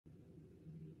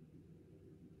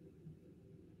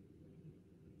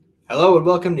Hello and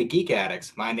welcome to Geek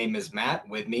Addicts. My name is Matt.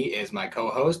 With me is my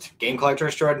co-host, game collector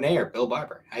extraordinaire, Bill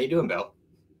Barber. How you doing, Bill?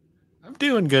 I'm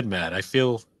doing good, Matt. I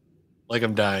feel like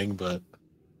I'm dying, but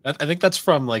I think that's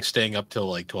from like staying up till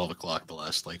like 12 o'clock the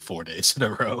last like 4 days in a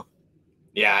row.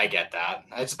 Yeah, I get that.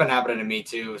 It's been happening to me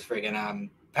too. It's friggin'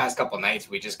 past couple nights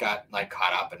we just got like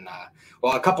caught up and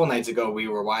well, a couple nights ago we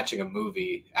were watching a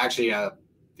movie. Actually,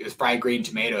 it was Fried Green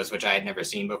Tomatoes, which I had never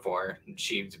seen before.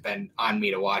 She's been on me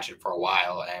to watch it for a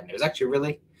while, and it was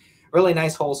actually really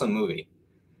nice, wholesome movie.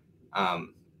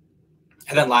 Um,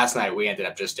 and then last night we ended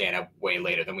up just staying up way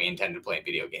later than we intended to play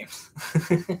video games.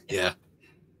 Yeah.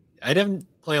 I didn't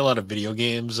play a lot of video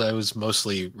games. I was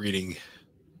mostly reading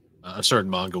a certain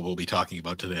manga we'll be talking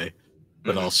about today,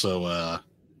 but also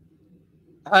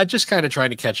just kind of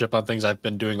trying to catch up on things. I've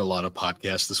been doing a lot of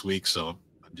podcasts this week, so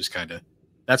I'm just kind of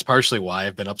that's partially why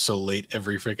I've been up so late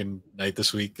every freaking night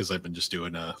this week because I've been just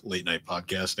doing late night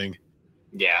podcasting.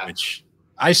 Yeah, which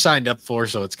I signed up for,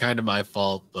 so it's kind of my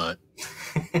fault, but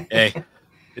hey,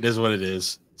 it is what it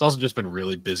is. It's also just been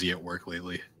really busy at work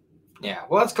lately. Yeah,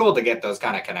 well, it's cool to get those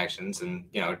kind of connections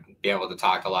and, be able to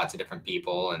talk to lots of different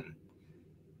people and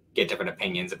get different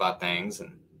opinions about things.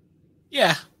 And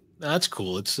yeah, that's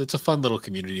cool. It's a fun little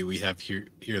community we have here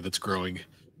that's growing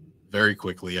very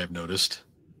quickly, I've noticed.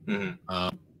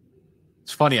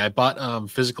 It's funny, I bought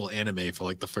physical anime for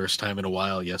like the first time in a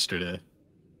while yesterday.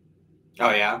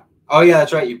 Oh yeah,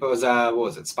 that's right. You was what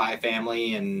was it, Spy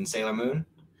Family and Sailor Moon?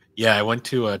 Yeah, I went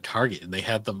to a Target and they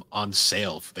had them on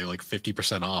sale. They were like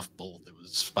 50% off both. It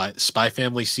was Spy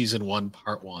Family Season 1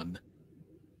 Part 1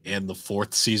 and the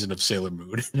 4th season of Sailor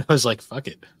Moon. And I was like, fuck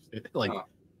it. Like, I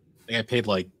think I paid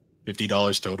like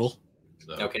 $50 total.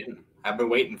 So. No kidding. I've been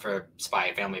waiting for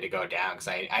Spy Family to go down because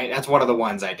I that's one of the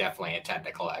ones I definitely intend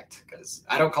to collect because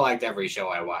I don't collect every show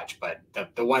I watch, but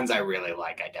the ones I really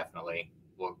like, I definitely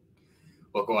will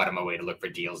go out of my way to look for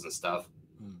deals and stuff.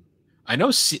 I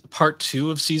know part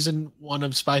 2 of season 1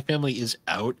 of Spy Family is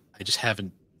out. I just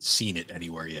haven't seen it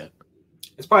anywhere yet.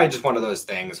 It's probably just one of those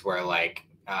things where like,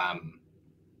 the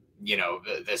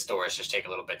stores just take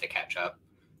a little bit to catch up.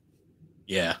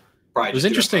 Yeah. Probably it was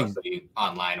interesting.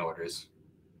 Online orders.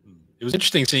 It was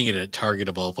interesting seeing it at Target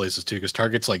of all places too, because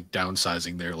Target's like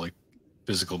downsizing their like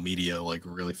physical media like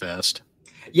really fast.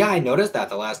 Yeah, I noticed that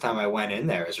the last time I went in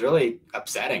there. It's really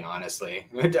upsetting, honestly.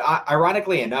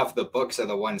 Ironically enough, the books are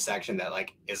the one section that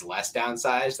like is less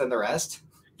downsized than the rest.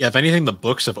 Yeah, if anything, the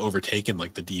books have overtaken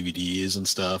like the DVDs and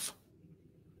stuff.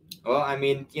 Well, I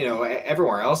mean,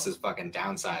 everywhere else is fucking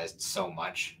downsized so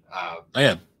much. Oh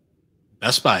yeah,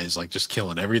 Best Buy is like just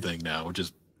killing everything now, which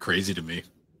is crazy to me.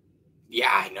 Yeah,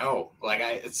 I know. Like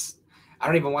I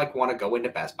don't even like want to go into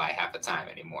Best Buy half the time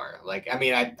anymore. Like, I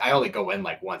mean, I only go in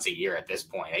like once a year at this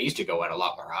point. I used to go in a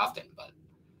lot more often, but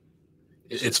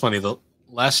it's funny. The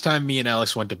last time me and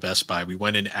Alex went to Best Buy, we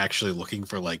went in actually looking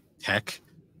for like tech,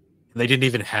 and they didn't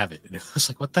even have it. And it was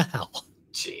like, what the hell?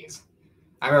 Jeez.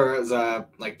 I remember it was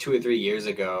like 2 or 3 years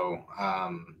ago.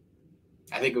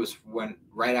 I think it was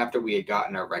right after we had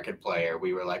gotten our record player,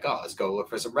 we were like, oh, let's go look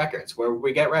for some records. Where would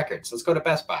we get records? Let's go to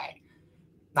Best Buy.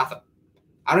 Nothing.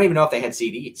 I don't even know if they had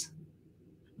CDs.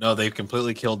 No, they've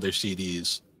completely killed their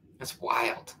CDs. That's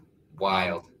wild.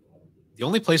 Wild. The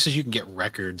only places you can get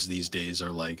records these days are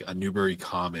like a Newbury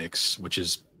Comics, which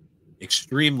is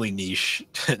extremely niche,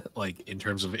 like in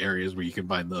terms of areas where you can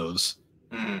find those.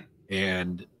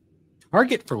 And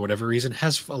Target, for whatever reason,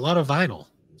 has a lot of vinyl.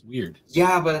 It's weird.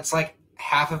 Yeah, but it's like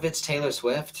half of it's Taylor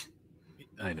Swift.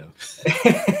 I know.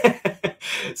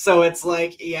 So it's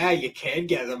like, yeah, you can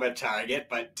get them at Target,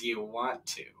 but do you want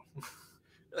to?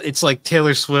 It's like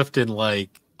Taylor Swift and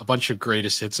like a bunch of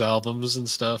greatest hits albums and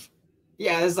stuff.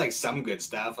 Yeah, there's like some good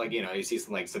stuff. Like, you see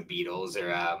some Beatles or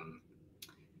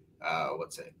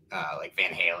like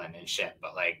Van Halen and shit,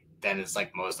 but like then it's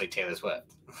like mostly Taylor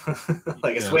Swift.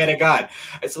 Like, I swear to God,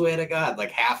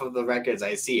 like half of the records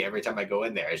I see every time I go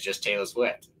in there is just Taylor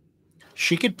Swift.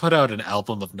 She could put out an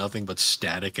album of nothing but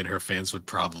static and her fans would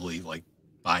probably like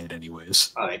buy it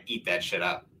anyways. Oh, they'd eat that shit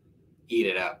up. Eat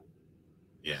it up.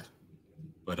 Yeah.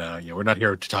 But we're not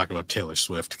here to talk about Taylor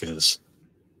Swift because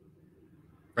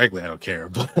frankly I don't care.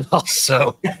 But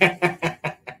also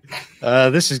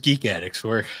this is Geek Addicts.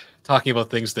 We're talking about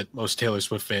things that most Taylor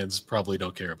Swift fans probably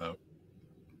don't care about.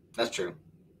 That's true.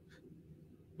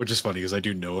 Which is funny because I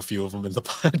do know a few of them in the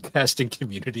podcasting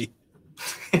community.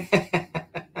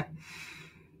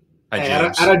 I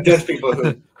don't judge people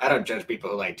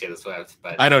who like Taylor Swift,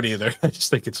 but I don't either. I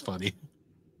just think it's funny.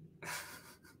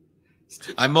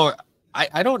 I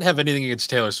don't have anything against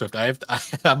Taylor Swift.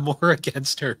 I'm more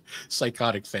against her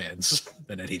psychotic fans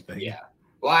than anything. Yeah.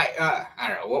 Well, I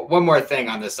don't know. One more thing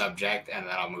on this subject, and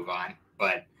then I'll move on.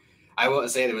 But I will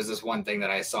say there was this one thing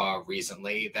that I saw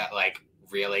recently that like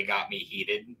really got me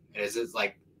heated. It's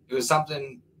like it was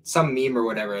some meme or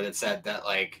whatever that said that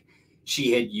like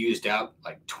she had used up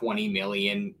like 20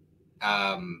 million.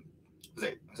 Was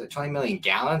it 20 million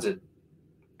gallons?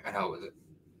 I know was it.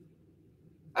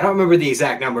 I don't remember the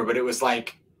exact number, but it was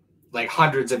like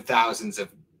hundreds of thousands of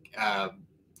uh,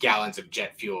 gallons of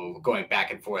jet fuel going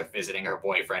back and forth visiting her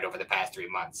boyfriend over the past 3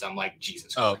 months. I'm like,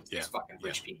 Jesus Christ, these fucking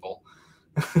rich people.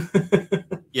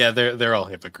 Yeah, they're all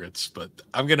hypocrites, but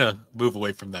I'm gonna move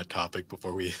away from that topic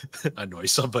before we annoy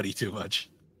somebody too much.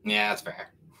 Yeah, that's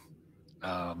fair.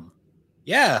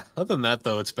 Yeah, other than that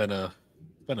though, it's been a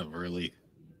really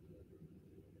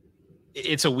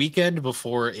it's a weekend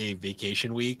before a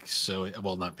vacation week, so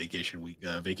well not vacation week,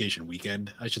 vacation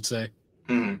weekend, I should say.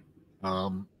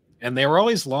 Mm-hmm. And they were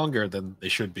always longer than they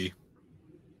should be.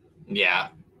 Yeah,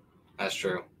 that's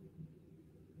true.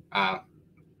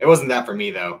 It wasn't that for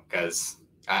me though, because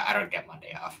I don't get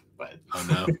Monday off. But oh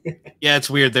no, yeah, it's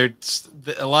weird. There's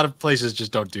a lot of places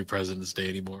just don't do President's Day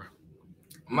anymore.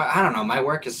 I don't know. My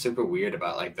work is super weird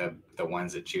about like the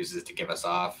ones it chooses to give us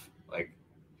off. Like,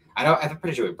 I'm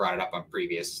pretty sure we brought it up on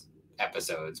previous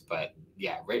episodes, but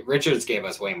yeah, Richards gave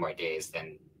us way more days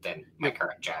than my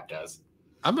current job does.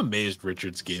 I'm amazed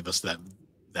Richards gave us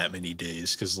that many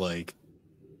days because like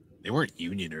they weren't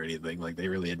union or anything. Like they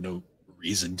really had no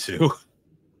reason to.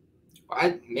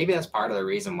 Maybe that's part of the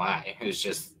reason why. It was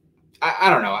just I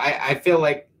don't know. I feel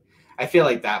like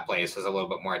that place was a little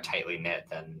bit more tightly knit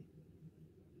than.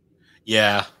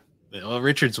 Yeah, well,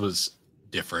 Richards was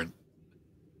different.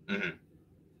 Mm-hmm.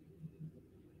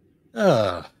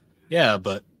 Yeah,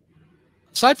 but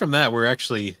aside from that,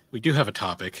 we do have a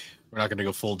topic. We're not going to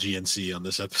go full GNC on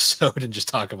this episode and just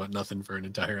talk about nothing for an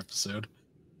entire episode.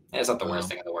 It's not the worst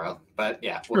thing in the world, but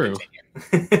yeah, we'll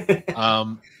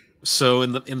continue. So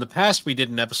in the past, we did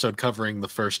an episode covering the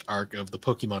first arc of the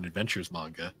Pokemon Adventures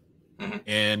manga, mm-hmm.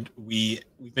 and we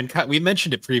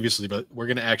mentioned it previously, but we're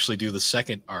going to actually do the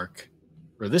second arc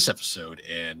for this episode.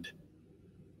 And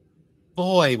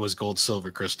boy, was Gold,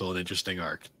 Silver, Crystal an interesting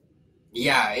arc.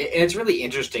 Yeah, it's really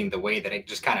interesting the way that it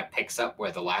just kind of picks up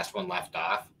where the last one left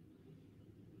off.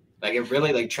 Like it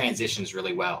really like transitions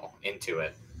really well into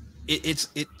it.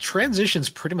 It transitions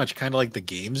pretty much kind of like the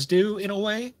games do in a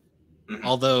way, mm-hmm.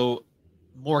 although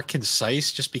more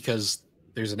concise just because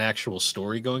there's an actual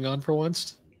story going on for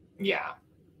once. Yeah.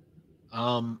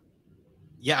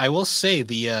 Yeah, I will say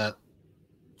the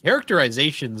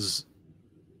characterizations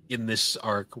in this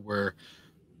arc were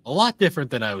a lot different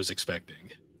than I was expecting.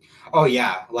 Oh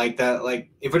yeah, like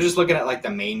if we're just looking at like the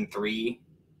main three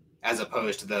as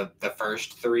opposed to the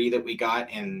first three that we got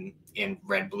in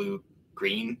Red, Blue,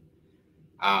 Green,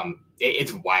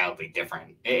 it's wildly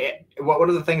different. One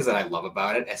of the things that I love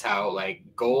about it is how like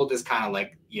Gold is kind of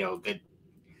like, you know,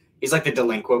 he's like the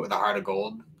delinquent with a heart of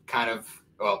gold kind of,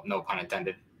 well, no pun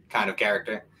intended, kind of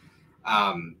character.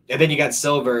 And then you got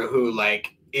Silver, who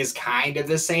like is kind of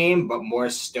the same but more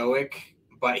stoic,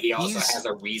 but he also has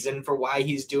a reason for why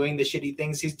he's doing the shitty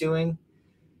things he's doing.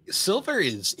 Silver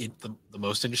is the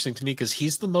most interesting to me because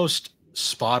he's the most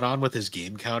spot on with his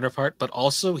game counterpart, but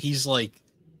also he's like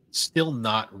still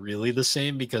not really the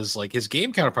same because like his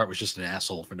game counterpart was just an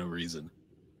asshole for no reason.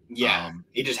 Yeah,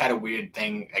 he just had a weird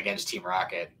thing against Team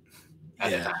Rocket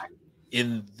at the time.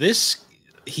 In this,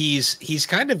 he's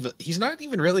not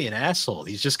even really an asshole.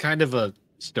 He's just kind of a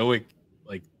stoic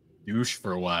like douche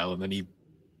for a while, and then he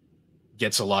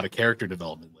gets a lot of character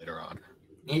development later on.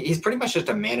 He's pretty much just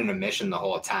a man in a mission the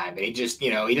whole time. And he just,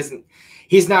 you know,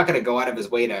 he's not going to go out of his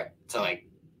way to like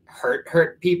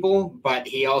hurt people, but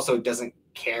he also doesn't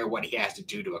care what he has to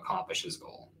do to accomplish his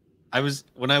goal.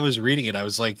 When I was reading it, I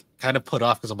was like kind of put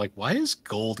off because I'm like, why is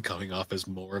Gold coming off as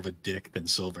more of a dick than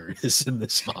Silver is in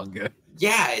this manga?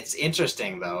 Yeah, it's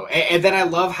interesting though. And then I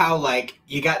love how like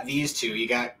you got these two, you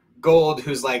got Gold,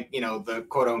 who's like, you know, the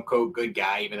quote unquote good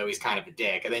guy, even though he's kind of a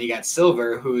dick. And then you got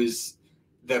Silver, who's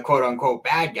the quote unquote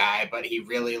bad guy, but he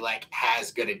really like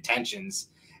has good intentions.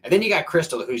 And then you got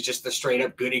Crystal, who's just the straight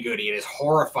up goody goody and is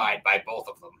horrified by both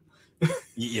of them.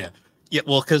 Yeah.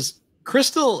 Well, because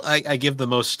Crystal, I give the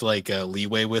most like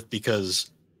leeway with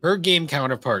because her game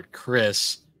counterpart,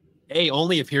 Chris,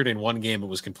 only appeared in one game and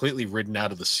was completely written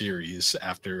out of the series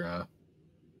after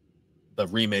the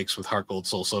remakes with Heart Gold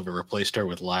Soul Silver replaced her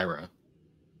with Lyra.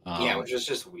 Yeah, which was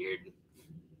just weird.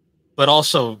 But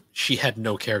also, she had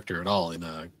no character at all in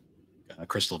a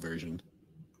Crystal version.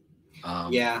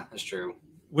 Yeah, that's true.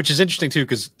 Which is interesting too,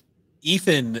 because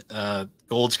Ethan,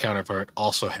 Gold's counterpart,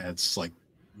 also has like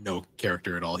no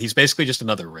character at all. He's basically just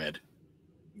another Red.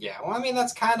 Yeah, well, I mean,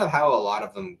 that's kind of how a lot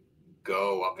of them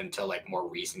go up until like more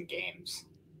recent games.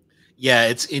 Yeah,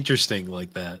 it's interesting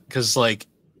like that because like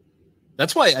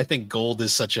that's why I think Gold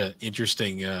is such an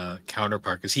interesting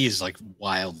counterpart because he is like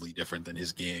wildly different than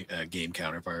his game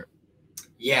counterpart.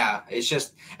 Yeah, it's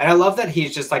just, and I love that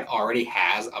he's just like already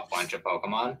has a bunch of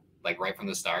Pokemon like right from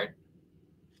the start.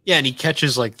 Yeah, and he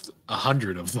catches like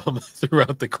 100 of them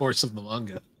throughout the course of the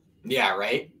manga. Yeah,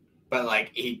 right. But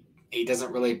like he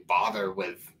doesn't really bother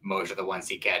with most of the ones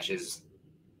he catches.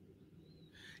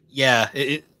 Yeah,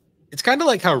 it's kind of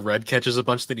like how Red catches a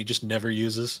bunch that he just never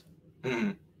uses.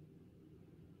 Mhm.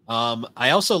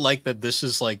 I also like that this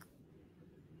is like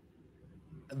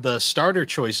the starter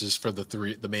choices for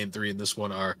the main three in this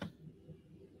one are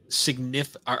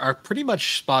are pretty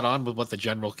much spot on with what the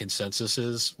general consensus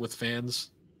is with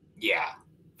fans. Yeah,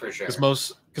 for Because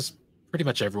sure. because pretty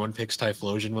much everyone picks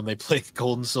Typhlosion when they play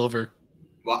Gold and Silver.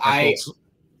 Well, Or Gold.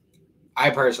 I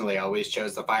personally always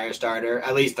chose the fire starter,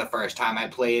 at least the first time I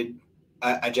played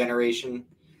a generation.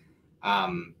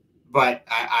 Um, but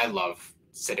I love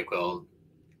Cyndaquil,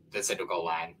 the Cyndaquil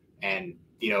line, and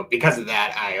because of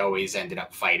that, I always ended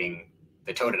up fighting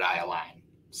the Totodile line.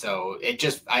 So it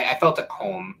just I felt at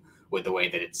home with the way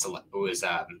that it was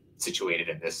situated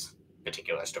in this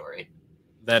particular story.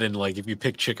 That and like if you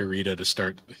pick Chikorita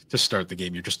to start the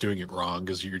game, you're just doing it wrong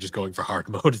because you're just going for hard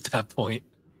mode at that point.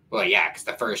 Well, yeah, because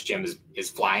the first gym is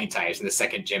flying types, and the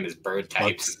second gym is bird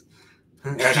types.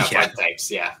 Or no, Yeah. bug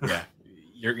types. Yeah, Yeah,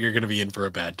 you're gonna be in for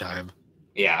a bad time.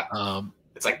 yeah. Um,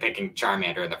 It's like picking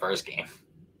Charmander in the first game.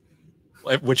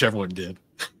 which everyone did.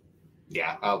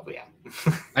 Yeah. Oh, yeah.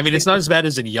 I mean, it's not as bad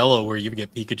as in Yellow where you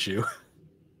get Pikachu.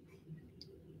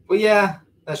 Well, yeah,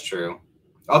 that's true.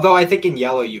 Although I think in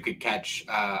Yellow you could catch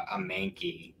a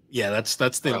Mankey Yeah, that's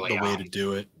the early way on. to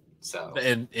do it. So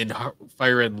And in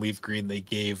Fire Red and Leaf Green, they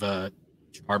gave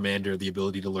Charmander the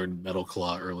ability to learn Metal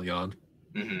Claw early on.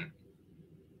 mm-hmm.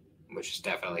 Which is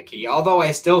definitely key. Although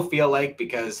I still feel like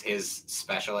because his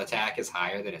special attack is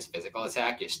higher than his physical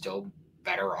attack, you're still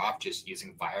better off just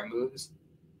using fire moves.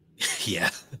 Yeah.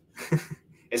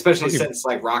 Especially since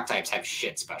like rock types have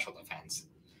shit special defense.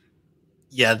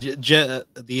 Yeah,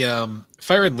 the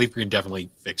Fire and Leaf Green definitely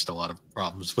fixed a lot of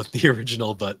problems with the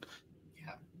original, but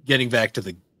yeah. Getting back to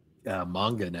the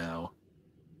manga now,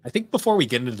 I think before we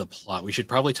get into the plot, we should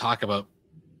probably talk about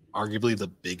arguably the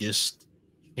biggest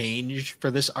change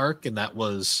for this arc, and that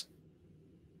was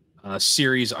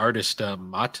series artist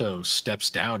Mato steps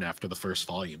down after the first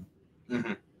volume,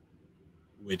 mm-hmm.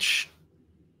 which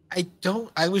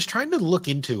I was trying to look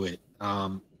into it.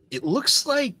 It looks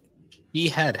like he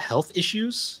had health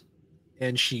issues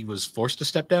and she was forced to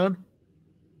step down.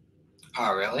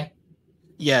 Oh, really?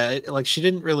 Yeah, like she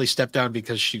didn't really step down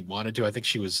because she wanted to. I think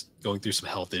she was going through some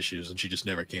health issues and she just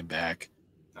never came back.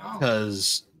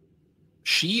 Because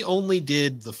she only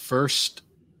did the first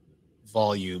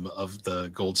volume of the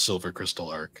Gold Silver Crystal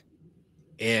arc.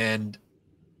 And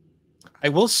I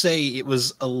will say it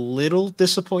was a little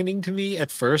disappointing to me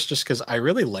at first just because I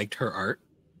really liked her art.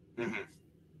 Mm-hmm.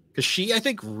 Because she, I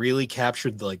think, really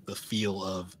captured like the feel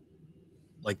of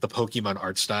like the Pokemon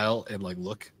art style and like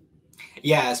look.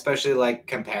 Yeah, especially like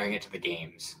comparing it to the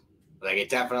games. Like it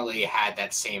definitely had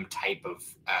that same type of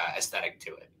aesthetic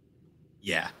to it.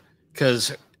 Yeah,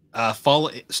 because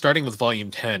starting with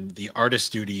volume 10, the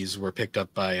artist duties were picked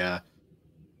up by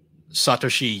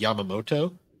Satoshi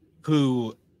Yamamoto,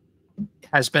 who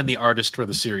has been the artist for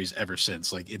the series ever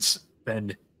since. Like it's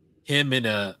been him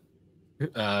and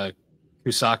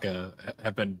Kusaka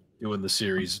have been doing the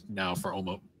series now for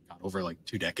almost over like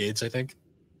 2 decades, I think.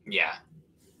 Yeah.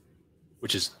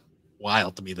 Which is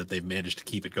wild to me that they've managed to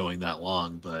keep it going that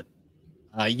long. But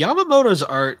Yamamoto's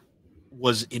art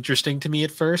was interesting to me at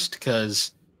first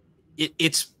because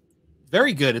it's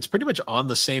very good. It's pretty much on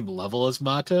the same level as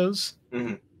Mato's.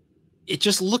 Mm-hmm. It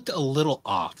just looked a little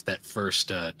off that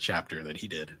first chapter that he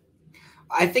did.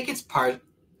 I think it's part.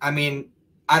 I mean,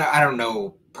 I don't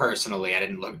know personally. I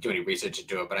didn't do any research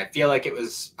into it, but I feel like it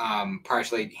was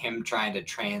partially him trying to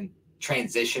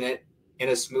transition it in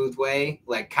a smooth way,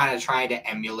 like kind of trying to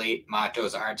emulate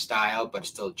Mato's art style, but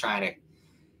still trying to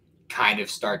kind of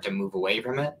start to move away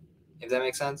from it. If that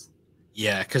makes sense.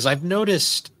 Yeah, because I've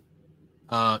noticed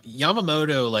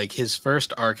Yamamoto, like his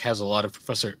first arc has a lot of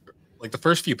the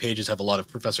first few pages have a lot of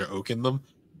Professor Oak in them.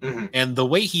 Mm-hmm. And the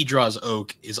way he draws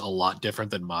Oak is a lot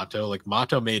different than Mato. Like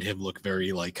Mato made him look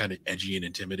very like kind of edgy and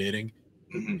intimidating.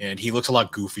 Mm-hmm. And he looks a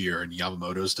lot goofier in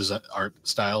Yamamoto's art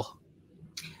style.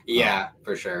 Yeah,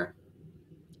 for sure.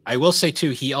 I will say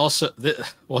too, he also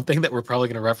one thing that we're probably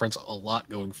going to reference a lot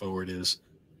going forward is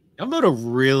Yamamoto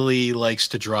really likes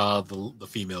to draw the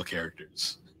female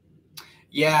characters.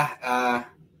 Yeah,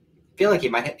 feel like he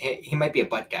might be a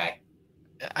butt guy.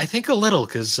 I think a little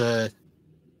because you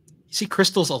see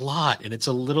crystals a lot, and it's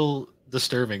a little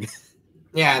disturbing.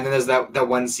 Yeah, and then there's that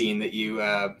one scene that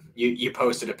you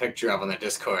posted a picture of on the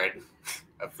Discord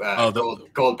of Oh,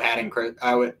 gold padding.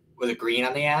 Was it green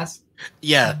on the ass?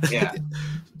 yeah. Yeah.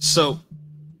 So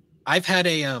I've had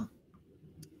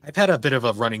I've had a bit of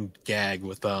a running gag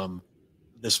with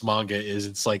this manga. Is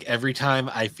it's like every time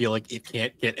I feel like it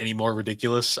can't get any more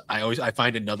ridiculous, I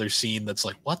find another scene that's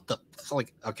like, what the,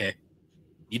 like, okay,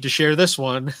 need to share this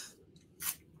one.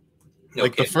 No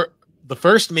Like kidding. the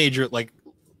first major, like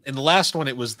in the last one,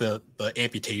 it was the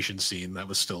amputation scene that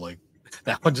was still like,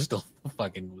 that one just still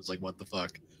fucking was like, what the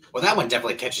fuck. Well, that one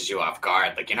definitely catches you off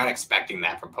guard. Like you're not expecting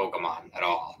that from Pokemon at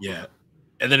all. Yeah.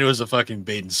 And then it was a fucking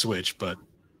bait and switch, but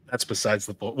that's besides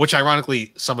the point. Which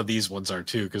ironically, some of these ones are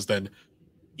too, because then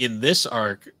in this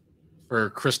arc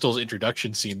for Crystal's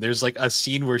introduction scene, there's like a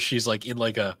scene where she's like in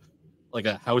like a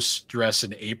house dress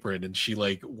and apron, and she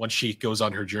like once she goes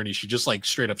on her journey, she just like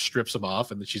straight up strips them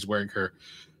off, and then she's wearing her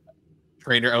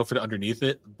trainer outfit underneath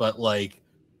it. But like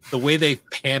the way they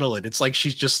panel it, it's like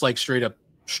she's just like straight up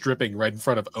stripping right in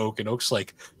front of Oak, and Oak's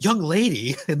like, young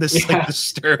lady, in this like Yeah.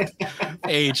 disturbed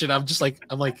page. And I'm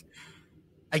like,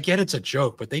 I get it's a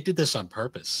joke, but they did this on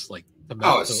purpose, like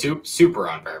Oh, super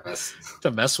on purpose.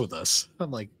 to mess with us.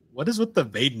 I'm like, what is with the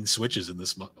maiden switches in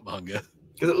this manga?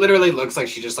 Because it literally looks like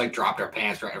she just like dropped her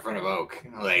pants right in front of Oak.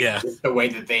 Like Yeah, the way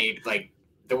that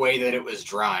the way that it was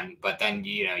drawn. But then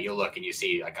you look and you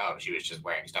see like, oh, she was just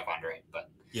wearing stuff under it. But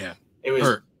yeah. it was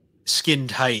Her skin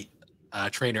tight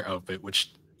trainer outfit,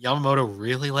 which Yamamoto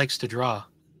really likes to draw.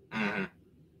 mhm.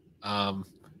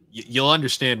 You'll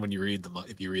understand when you read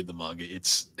if you read the manga.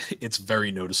 It's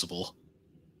very noticeable.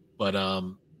 But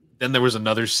then there was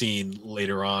another scene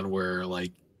later on where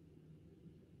like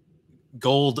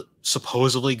Gold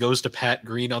supposedly goes to pat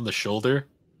Green on the shoulder,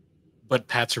 but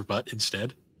pats her butt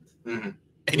instead. Mhm.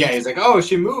 And Yeah, he's like, oh,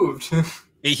 she moved.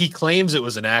 he claims it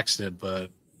was an accident, but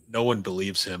no one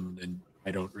believes him, and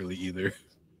I don't really either.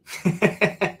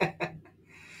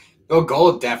 Oh,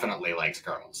 Gold definitely likes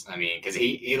girls. I mean, because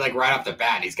he like right off the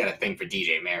bat, he's got a thing for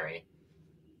DJ Mary.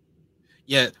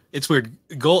 Yeah, it's weird.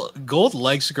 Gold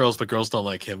likes girls, but girls don't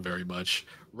like him very much.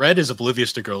 Red is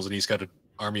oblivious to girls, and he's got an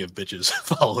army of bitches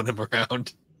following him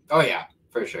around. Oh yeah,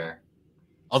 for sure.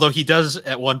 Although he does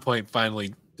at one point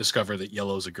finally discover that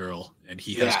Yellow's a girl, and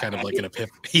he has kind of like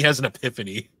he has an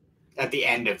epiphany. At the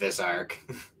end of this arc.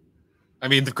 I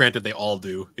mean, granted, they all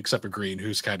do, except for Green,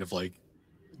 who's kind of like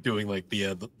doing like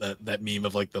that meme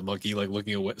of like the monkey like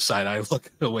looking away, side eye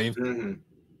look away.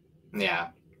 Mm-hmm. Yeah,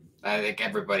 I think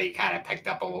everybody kind of picked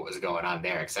up on what was going on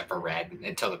there, except for Red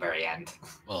until the very end.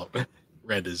 Well,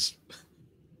 Red is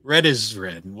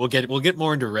Red. We'll get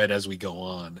more into Red as we go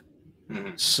on.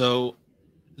 Mm-hmm. So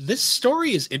this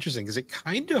story is interesting because it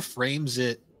kind of frames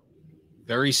it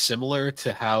very similar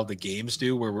to how the games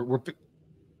do, where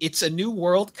it's a new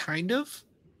world kind of,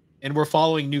 and we're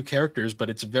following new characters, but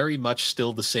it's very much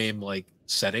still the same like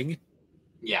setting.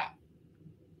 Yeah.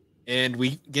 And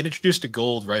we get introduced to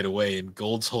Gold right away, and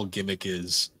Gold's whole gimmick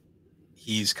is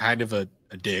he's kind of a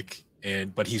dick,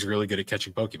 but he's really good at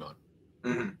catching Pokemon.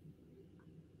 Mm-hmm.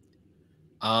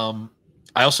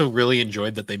 I also really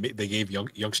enjoyed that they gave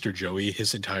youngster Joey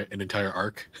an entire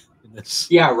arc in this.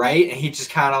 Yeah, right. And he just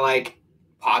kind of like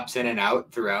pops in and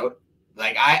out throughout.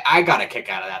 Like I got a kick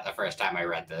out of that the first time I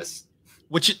read this.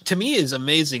 Which to me is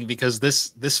amazing because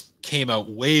this came out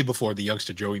way before the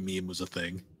youngster Joey meme was a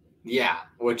thing. Yeah,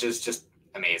 which is just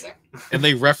amazing. And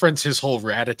they reference his whole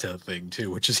Rattata thing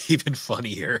too, which is even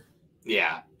funnier.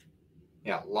 Yeah.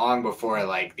 Yeah, long before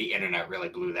like the internet really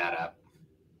blew that up.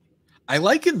 I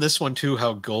like in this one too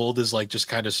how Gold is like just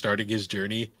kind of starting his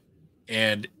journey,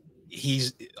 and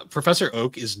Professor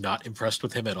Oak is not impressed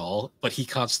with him at all, but he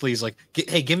constantly is like,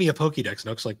 "Hey, give me a Pokédex."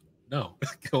 And Oak's like, "No,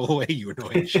 go away, you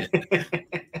annoying shit."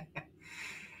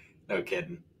 No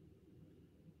kidding.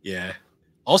 Yeah.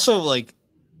 Also, like,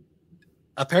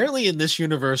 apparently in this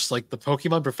universe, like the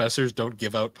Pokemon professors don't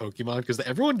give out Pokemon because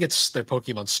everyone gets their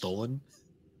Pokemon stolen.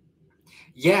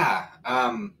 Yeah,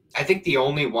 I think the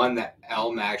only one that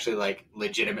Elm actually like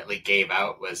legitimately gave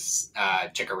out was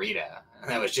Chikorita. And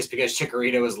that was just because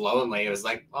Chikorita was lonely. It was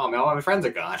like, oh man, all my friends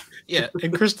are gone. Yeah,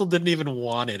 and Crystal didn't even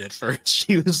want it at first.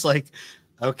 She was like,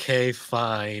 okay,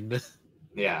 fine.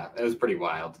 Yeah, it was pretty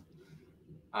wild.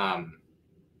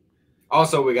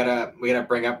 Also, we gotta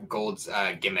bring up Gold's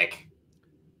gimmick.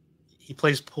 He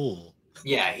plays pool.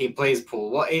 Yeah, he plays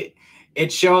pool. Well,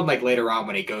 it showed like later on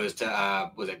when he goes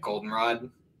to was it Goldenrod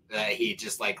that he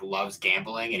just like loves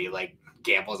gambling and he like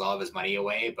gambles all of his money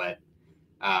away. But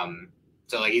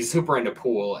So like he's super into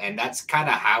pool, and that's kind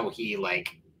of how he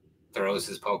like throws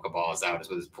his Pokeballs out is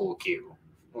with his pool cue.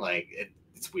 Like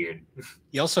it's weird.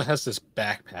 He also has this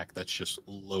backpack that's just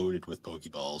loaded with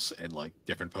Pokeballs and like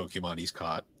different Pokemon he's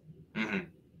caught,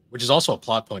 which is also a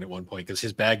plot point at one point because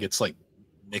his bag gets like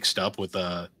mixed up with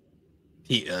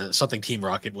something Team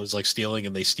Rocket was like stealing,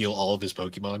 and they steal all of his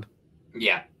Pokemon.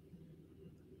 Yeah.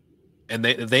 And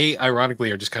they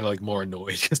ironically are just kind of like more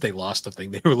annoyed because they lost the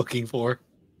thing they were looking for.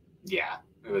 Yeah,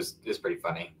 it was pretty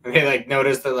funny. They like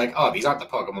noticed that like, oh, these aren't the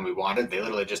Pokemon we wanted. They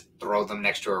literally just throw them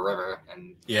next to a river,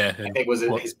 and yeah, I think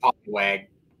his Poliwag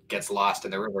gets lost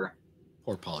in the river.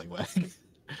 Poor Poliwag.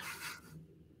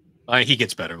 He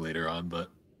gets better later on, but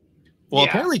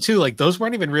apparently too, like those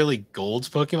weren't even really Gold's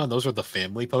Pokemon; those were the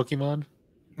family Pokemon.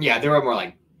 Yeah, they were more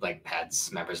like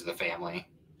pets, members of the family.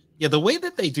 Yeah, the way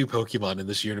that they do Pokemon in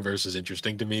this universe is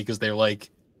interesting to me because they're like,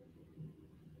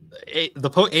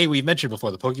 we mentioned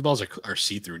before the Pokeballs are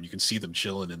see through and you can see them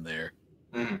chilling in there.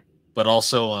 But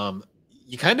also,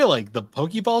 you kind of like the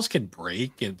Pokeballs can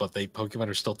break, but Pokemon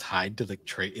are still tied to the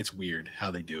trait. It's weird how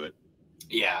they do it.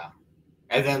 Yeah,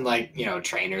 and then like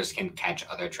trainers can catch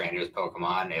other trainers'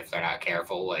 Pokemon if they're not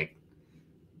careful. Like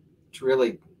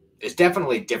it's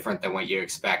definitely different than what you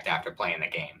expect after playing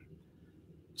the game.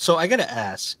 So I gotta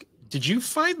ask, did you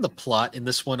find the plot in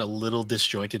this one a little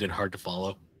disjointed and hard to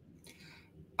follow?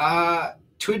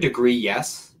 To a degree,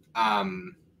 yes. I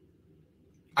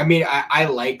mean, I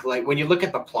like when you look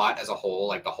at the plot as a whole,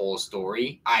 like the whole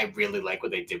story, I really like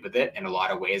what they did with it. In a lot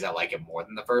of ways, I like it more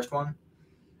than the first one.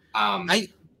 I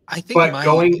think but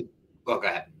go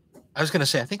ahead. I was gonna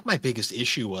say, I think my biggest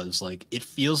issue was like it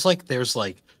feels like there's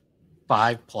like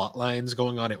 5 plot lines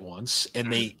going on at once,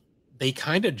 and they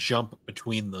kind of jump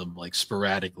between them like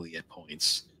sporadically at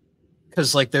points.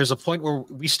 Because like there's a point where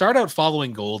we start out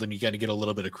following Gold, and you got to get a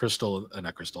little bit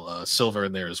of Silver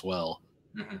in there as well.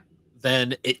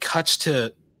 Then it cuts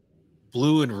to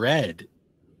Blue and Red.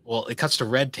 Well, it cuts to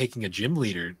Red taking a gym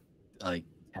leader like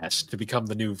test to become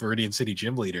the new Viridian City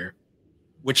gym leader,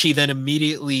 which he then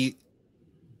immediately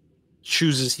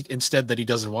chooses instead that he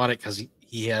doesn't want it because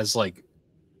he has like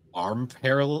arm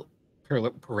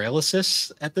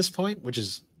paralysis at this point, which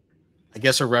is, I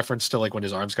guess, a reference to like when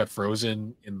his arms got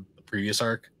frozen in the previous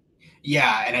arc.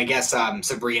 Yeah, and I guess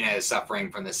Sabrina is suffering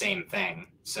from the same thing.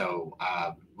 So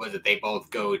was it they both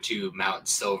go to Mount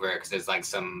Silver because there's like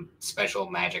some special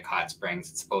magic hot springs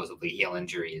that supposedly heal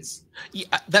injuries.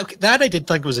 Yeah, that I did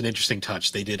think was an interesting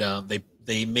touch. They did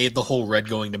they made the whole Red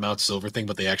going to Mount Silver thing,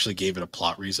 but they actually gave it a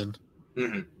plot reason.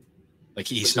 Like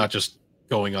he's not just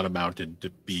going on a mountain to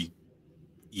be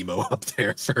emo up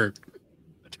there for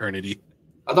eternity.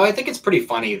 Although I think it's pretty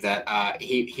funny that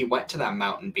he went to that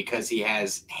mountain because he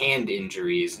has hand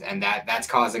injuries, and that's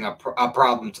causing a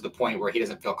problem to the point where he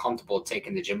doesn't feel comfortable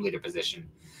taking the gym leader position.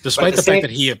 Despite the fact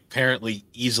that he apparently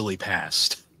easily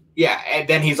passed. Yeah, and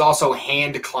then he's also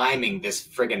hand climbing this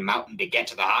friggin' mountain to get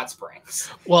to the hot springs.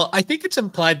 Well, I think it's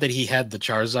implied that he had the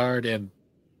Charizard, and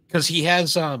because he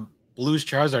has Blue's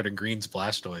Charizard and Green's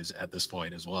Blastoise at this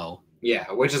point as well.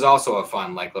 Yeah, which is also a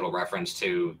fun like little reference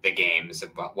to the games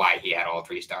about why he had all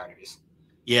 3 starters.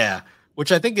 Yeah,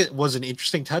 which I think it was an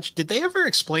interesting touch. Did they ever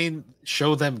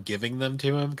show them giving them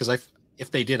to him? Because if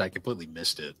they did, I completely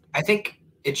missed it. I think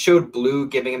it showed Blue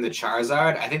giving him the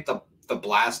Charizard. I think the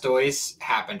Blastoise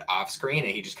happened off screen,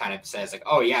 and he just kind of says like,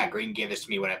 "Oh yeah, Green gave this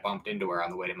to me when I bumped into her on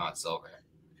the way to Mount Silver."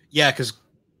 Yeah, because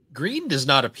Green does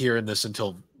not appear in this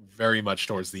until very much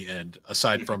towards the end,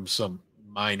 aside from some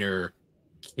minor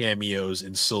cameos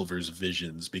in Silver's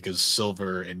visions, because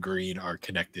Silver and Green are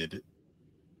connected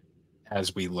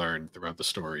as we learn throughout the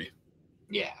story.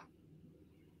 Yeah,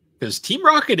 because Team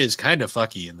Rocket is kind of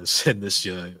fucky in this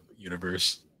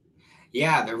universe.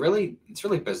 Yeah, it's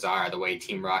really bizarre the way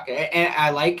Team Rocket, and I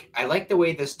like the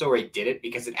way this story did it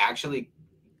because it actually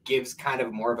gives kind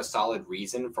of more of a solid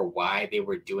reason for why they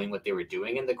were doing what they were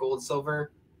doing in the Gold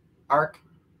Silver arc.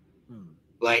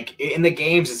 Like in the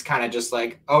games, it's kind of just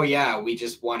like, oh yeah, we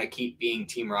just want to keep being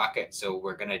Team Rocket, so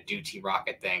we're gonna do Team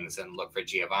Rocket things and look for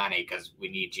Giovanni because we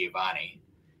need Giovanni,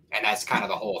 and that's kind of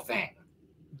the whole thing.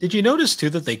 Did you notice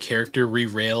too that they character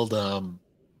re-railed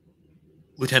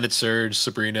Lieutenant Surge,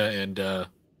 Sabrina, and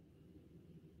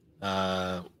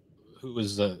who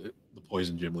was the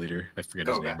poison gym leader? I forget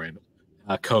his name right.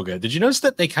 Koga. Did you notice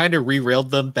that they kind of re-railed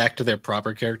them back to their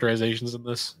proper characterizations in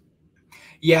this?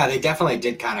 Yeah, they definitely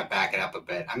did kind of back it up a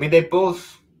bit. I mean, they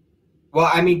both... Well,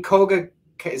 I mean, Koga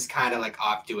is kind of like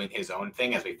off doing his own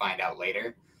thing, as we find out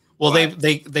later. Well, but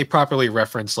they properly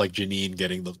reference like Janine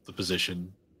getting the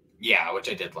position. Yeah, which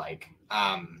I did like.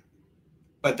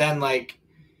 But then like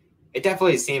It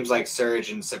definitely seems like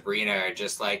Surge and Sabrina are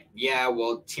just like, yeah,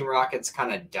 well, Team Rocket's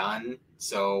kind of done,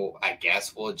 so I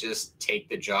guess we'll just take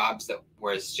the jobs that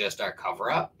was just our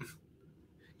cover up.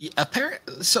 Yeah,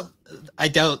 so I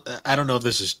don't know if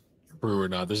this is true or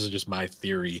not. This is just my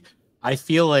theory. I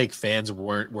feel like fans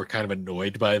were kind of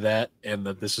annoyed by that, and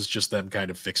that this is just them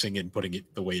kind of fixing it and putting it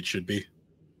the way it should be.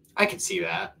 I can see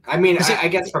that. I mean, Because I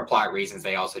guess for plot reasons,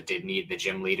 they also did need the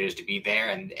gym leaders to be there,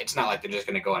 and it's not like they're just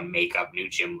going to go and make up new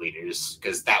gym leaders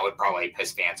because that would probably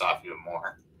piss fans off even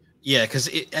more. yeah, because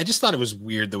I just thought it was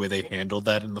weird the way they handled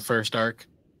that in the first arc,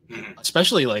 Mhm.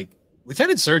 especially like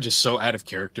Lieutenant Surge is so out of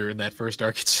character in that first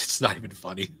arc. It's not even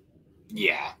funny.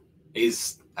 Yeah,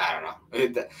 I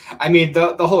don't know. I mean,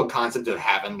 the whole concept of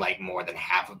having like more than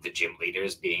half of the gym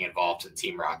leaders being involved in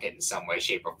Team Rocket in some way,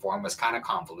 shape, or form was kind of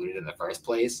convoluted in the first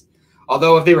place.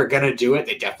 Although if they were gonna do it,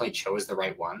 they definitely chose the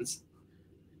right ones.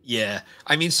 Yeah,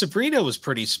 I mean Sabrina was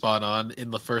pretty spot on in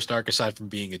the first arc, aside from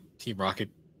being a Team Rocket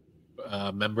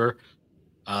member.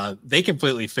 They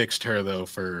completely fixed her though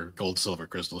for Gold, Silver,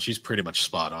 Crystal. She's pretty much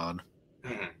spot on.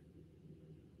 Mhm.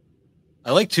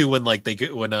 I like too when like they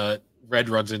get when Red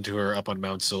runs into her up on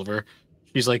Mount Silver.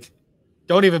 She's like,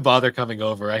 "Don't even bother coming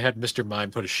over. I had Mister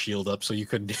Mime put a shield up so you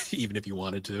couldn't even if you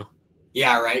wanted to."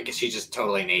 Yeah, right. Because she's just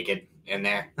totally naked in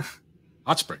there.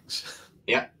 Hot springs.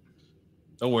 Yep,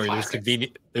 Don't worry. There's classic.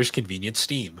 convenient. There's convenient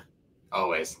steam.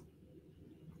 Always,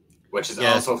 which is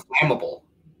Yeah, also flammable.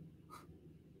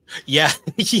 yeah,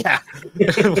 yeah.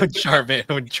 When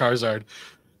Charizard.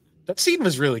 That scene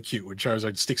was really cute when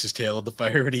Charizard sticks his tail in the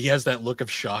fire and he has that look of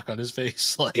shock on his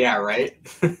face. Like, Yeah, right.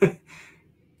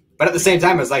 But at the same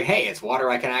time, it's like, hey, it's water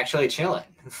I can actually chill in.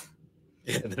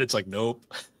 and then it's like, nope.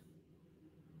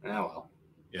 Oh well.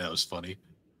 Yeah, that was funny.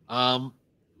 Um,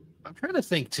 I'm trying to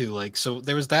think too. Like, so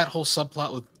there was that whole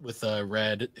subplot with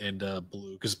Red and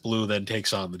Blue, because Blue then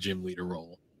takes on the gym leader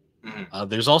role. Mhm.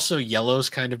 There's also Yellow's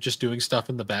kind of just doing stuff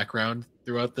in the background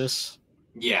throughout this.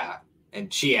 Yeah,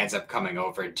 and she ends up coming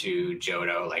over to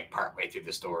Johto like partway through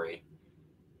the story.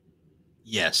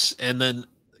 Yes, and then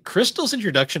Crystal's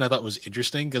introduction I thought was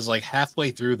interesting because like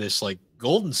halfway through this, like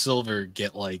Gold and Silver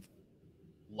get like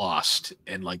lost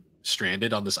and like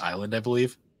stranded on this island, I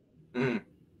believe. Mhm.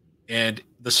 And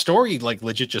the story like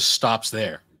legit just stops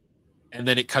there. And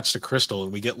then it cuts to Crystal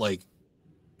and we get like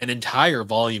an entire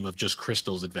volume of just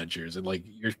Crystal's adventures. And like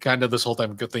you're kind of this whole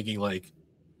time thinking like,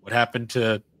 what happened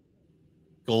to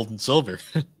Gold and Silver?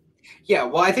 Yeah,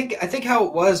 well, I think how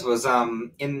it was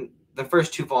in the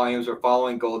first two volumes we're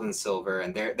following Gold and Silver,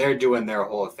 and they're doing their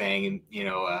whole thing, and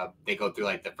they go through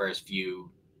like the first few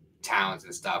towns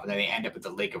and stuff, and then they end up at the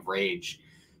Lake of Rage,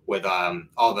 with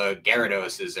all the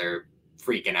Gyarados are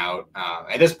freaking out.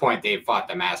 At this point, they've fought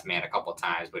the Masked Man a couple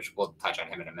times, which we'll touch on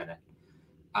him in a minute.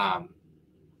 Um,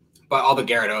 but all the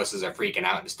Gyarados are freaking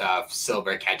out and stuff.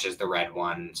 Silver catches the red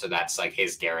one, so that's like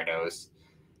his Gyarados,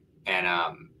 and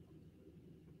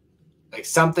like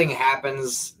something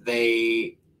happens,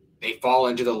 they fall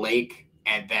into the lake,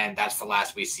 and then that's the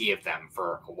last we see of them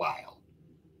for a while.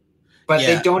 But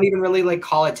they Yeah. don't even really like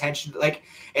call attention. Like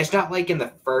it's not like in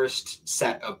the first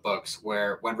set of books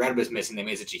where when Red was missing, they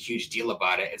made such a huge deal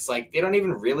about it. It's like they don't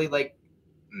even really like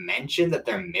mention that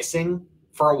they're missing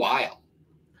for a while.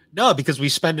 No, because we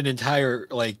spend an entire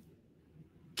like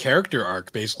character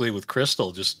arc basically with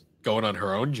Crystal just going on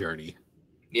her own journey.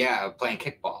 Yeah, playing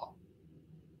kickball.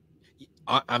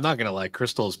 I'm not gonna lie,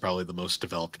 Crystal is probably the most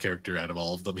developed character out of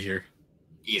all of them here.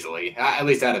 Easily, at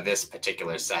least out of this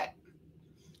particular set.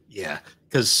 Yeah,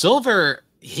 because Silver,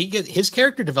 his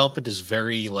character development is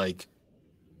very like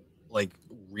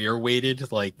rear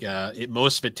weighted. Like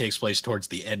most of it takes place towards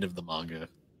the end of the manga.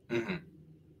 Hmm.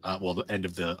 Well, the end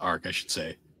of the arc, I should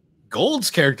say.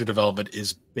 Gold's character development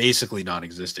is basically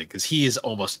non-existent because he is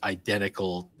almost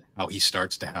identical how he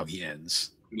starts to how he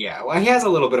ends. Yeah, well, he has a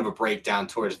little bit of a breakdown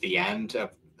towards the end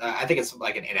of. I think it's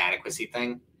like an inadequacy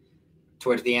thing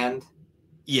towards the end.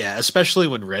 Yeah, especially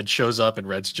when Red shows up and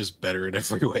Red's just better in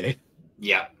every way.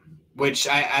 Yep. Which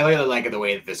I really like the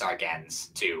way that this arc ends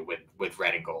too with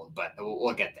Red and Gold, but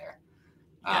we'll get there.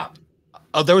 Yeah.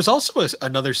 Oh, there was also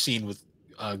another scene with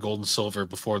Gold and Silver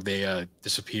before they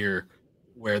disappear,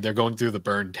 where they're going through the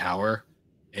burned tower,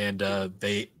 and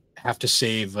they have to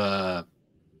save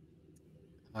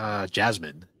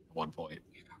Jasmine at one point.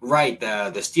 Right,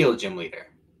 the Steel Gym Leader,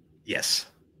 Yes,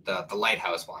 the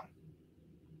lighthouse one.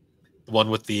 the one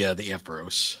with the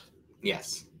Ampharos.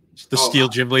 Yes. The Oh, Steel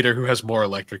Gym Leader who has more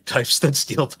electric types than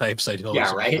Steel types. I know.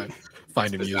 yeah, right.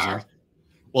 Find It's amusing. bizarre.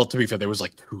 Well, to be fair, there was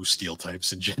like 2 Steel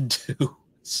types in Gen 2.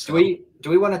 So. Do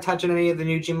we want to touch on any of the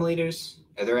new gym leaders?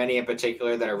 Are there any in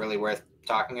particular that are really worth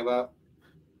talking about?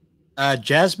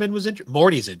 Jasmine was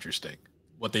Morty's interesting.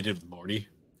 What they did with Morty.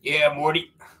 Yeah,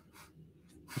 Morty.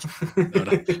 No,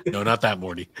 no, no, not that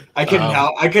Morty. I couldn't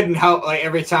help. I couldn't help. Like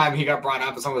every time he got brought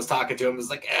up and someone was talking to him, it was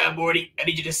like, Morty, I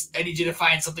need you to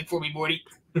find something for me, Morty.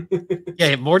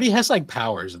 Yeah, Morty has like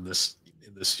powers in this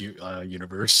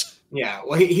universe. Yeah,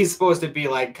 well, he's supposed to be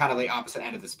like kind of the opposite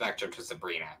end of the spectrum to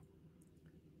Sabrina.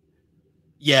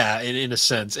 Yeah, in a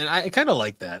sense, and I kind of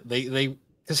like that. They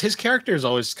because his character is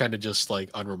always kind of just like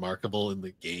unremarkable in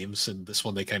the games, and this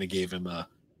one they kind of gave him a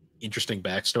interesting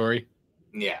backstory.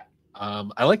 Yeah.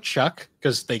 I like Chuck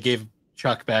because they gave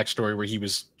Chuck backstory where he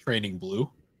was training Blue.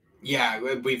 Yeah,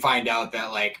 we find out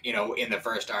that, like, you know, in the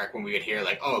first arc when we would hear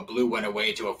like, oh, Blue went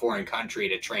away to a foreign country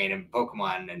to train in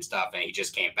Pokemon and stuff, and he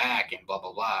just came back and blah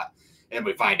blah blah. And then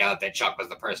we find out that Chuck was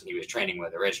the person he was training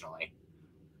with originally.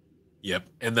 Yep,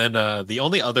 and then the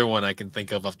only other one I can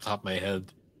think of off the top of my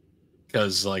head,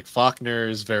 because like Faulkner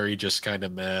is very just kind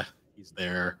of meh. He's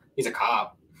there. He's a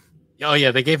cop. Oh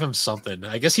yeah, they gave him something.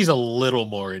 I guess he's a little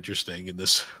more interesting in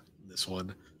this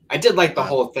one. I did like the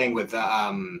whole thing with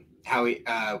how he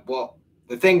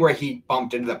the thing where he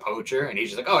bumped into the poacher and he's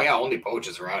just like, oh yeah, only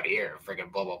poachers are out here,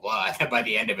 freaking blah blah blah. And then by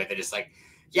the end of it, they're just like,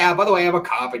 yeah, by the way, I'm a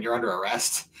cop and you're under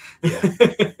arrest. Yeah.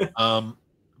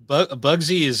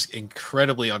 Bugsy is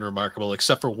incredibly unremarkable,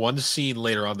 except for one scene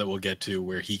later on that we'll get to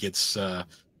where he gets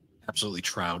absolutely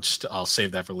trounced. I'll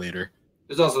save that for later.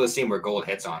 There's also the scene where Gold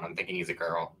hits on him, thinking he's a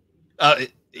girl.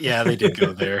 Yeah, they did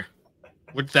go there.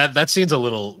 That scene's a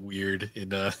little weird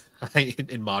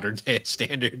in modern day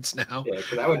standards now. Yeah,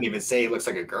 because I wouldn't even say he looks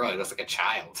like a girl. He looks like a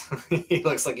child. He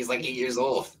looks like he's like 8 years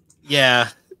old. Yeah,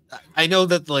 I know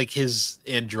that like his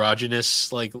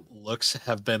androgynous like looks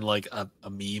have been like a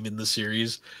meme in the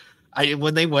series.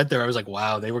 When they went there, I was like,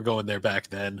 wow, they were going there back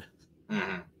then.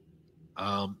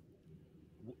 Mm-hmm.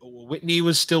 Whitney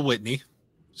was still Whitney,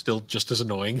 still just as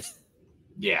annoying.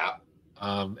 Yeah.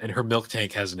 And her milk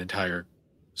tank has an entire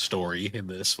story in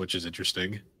this, which is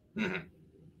interesting.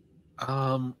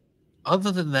 Mm-hmm.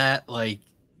 Other than that, like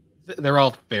they're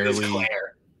all fairly.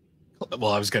 Claire.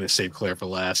 Well, I was going to save Claire for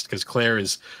last because Claire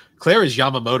is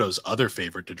Yamamoto's other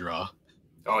favorite to draw.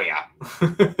 Oh yeah.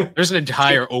 There's an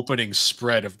entire opening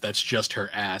spread of that's just her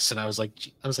ass, and I was like,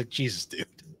 Jesus, dude.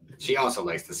 She also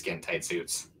likes the skin tight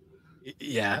suits.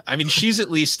 Yeah, I mean, she's at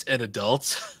least an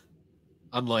adult,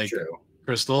 unlike True.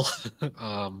 Crystal.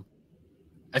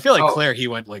 I feel like Claire, he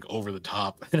went like over the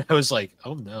top, and I was like,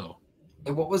 oh no.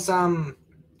 And what was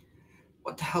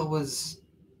what the hell was?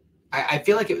 I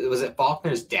feel like it was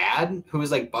Faulkner's dad who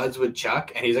was like buds with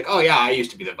Chuck, and he's like, oh yeah, I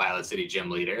used to be the Violet City gym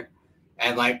leader,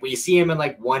 and like we see him in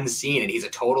like one scene, and he's a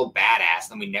total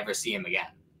badass, and we never see him again.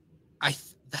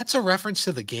 That's a reference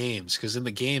to the games, because in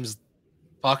the games,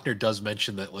 Faulkner does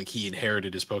mention that like he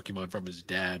inherited his Pokemon from his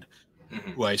dad,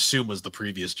 who I assume was the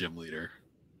previous gym leader.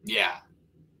 Yeah.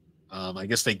 I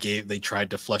guess they tried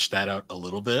to flesh that out a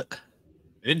little bit.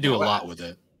 They didn't do a lot with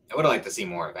it. I would have liked to see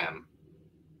more of him.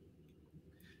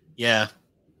 Yeah.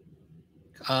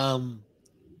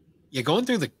 Yeah, going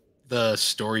through the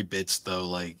story bits though,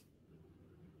 like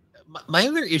my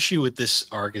other issue with this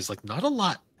arc is like not a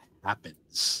lot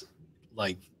happens.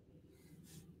 Like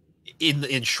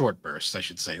in short bursts, I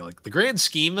should say. Like the grand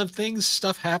scheme of things,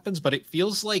 stuff happens, but it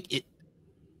feels like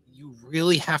you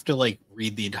really have to like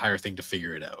read the entire thing to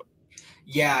figure it out.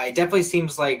 Yeah, it definitely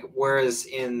seems like whereas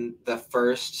in the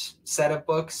first set of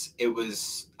books, it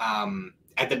was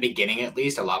at the beginning at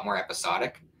least a lot more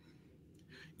episodic.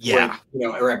 Yeah.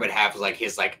 Where, Red would have like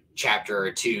his like chapter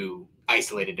or two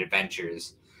isolated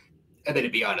adventures, and then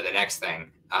it'd be on to the next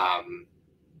thing.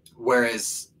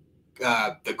 Whereas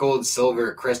the gold,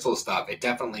 silver, crystal stuff, it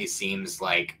definitely seems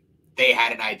like they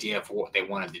had an idea for what they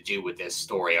wanted to do with this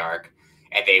story arc,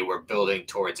 and they were building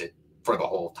towards it for the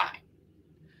whole time.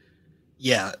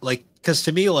 Yeah, like because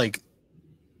to me, like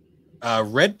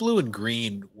red, blue, and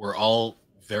green were all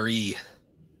very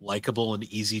likable and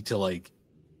easy to like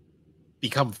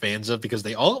become fans of because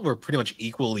they all were pretty much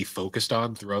equally focused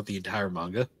on throughout the entire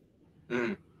manga.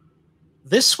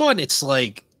 This one, it's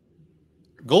like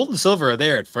gold and silver are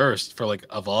there at first for like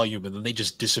a volume, and then they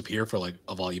just disappear for like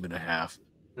a volume and a half.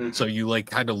 So you like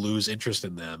kind of lose interest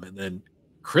in them, and then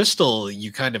Crystal,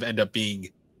 you kind of end up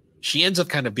she ends up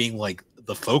kind of being like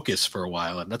the focus for a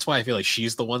while, and that's why I feel like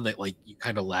she's the one that like you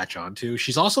kind of latch onto.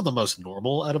 She's also the most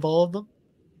normal out of all of them.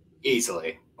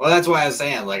 Easily. Well, that's why I was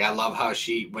saying, like, I love how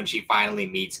when she finally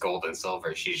meets Gold and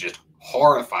Silver, she's just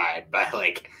horrified by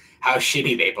like how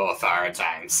shitty they both are at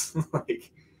times.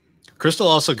 Like, Crystal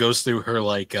also goes through her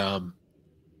like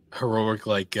heroic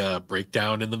like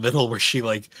breakdown in the middle where she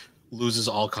like loses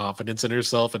all confidence in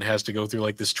herself and has to go through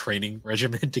like this training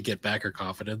regimen to get back her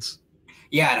confidence.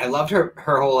 Yeah, and I loved her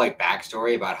whole like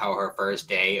backstory about how her first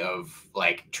day of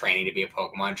like training to be a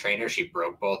Pokemon trainer, she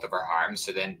broke both of her arms.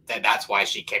 So then that's why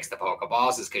she kicks the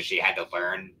Pokeballs, is because she had to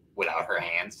learn without her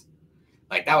hands.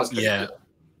 Like that was pretty Yeah, cool.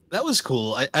 that was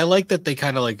cool. I like that they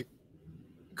kind of like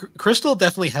Crystal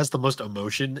definitely has the most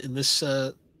emotion in this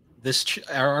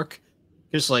arc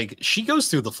because like she goes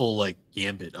through the full like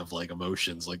gambit of like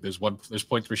emotions. Like there's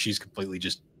points where she's completely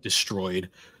just destroyed.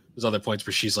 There's other points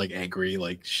where she's like angry.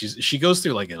 Like she goes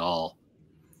through like it all.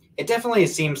 It definitely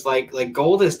seems like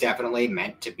Gold is definitely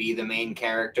meant to be the main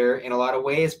character in a lot of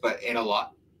ways, but in a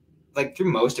lot like through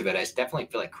most of it, I definitely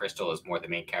feel like Crystal is more the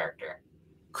main character.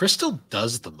 Crystal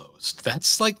does the most.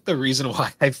 That's like the reason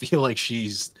why I feel like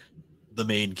she's the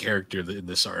main character in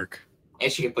this arc. And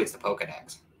she completes the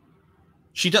Pokedex.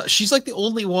 She does. She's like the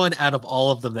only one out of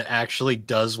all of them that actually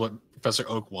does what Professor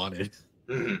Oak wanted.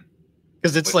 Mm-hmm.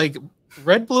 Because it's like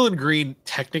red, blue, and green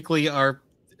technically are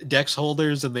dex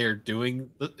holders, and they're doing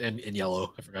and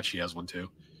yellow. I forgot she has one too.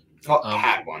 Well,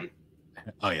 had one.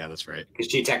 Oh yeah, that's right.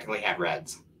 Because she technically had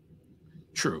reds.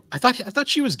 True. I thought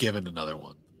she was given another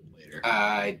one later.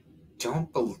 I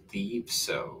don't believe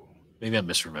so. Maybe I'm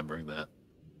misremembering that.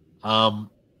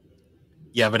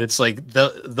 Yeah, but it's like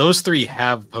those three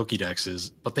have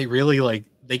Pokédexes, but they really like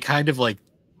they kind of like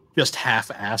just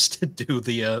half-assed to do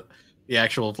the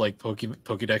actual like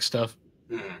Pokédex stuff.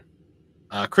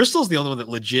 Mm-hmm. Crystal's the only one that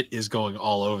legit is going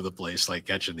all over the place, like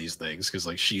catching these things, because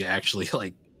like she actually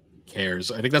like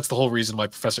cares. I think that's the whole reason why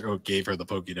Professor Oak gave her the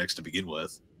Pokédex to begin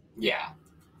with. Yeah.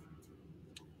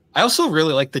 I also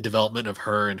really like the development of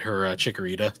her and her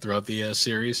Chikorita throughout the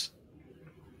series,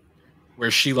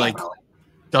 where she like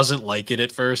doesn't like it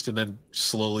at first and then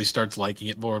slowly starts liking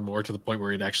it more and more to the point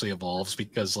where it actually evolves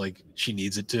because like she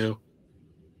needs it to.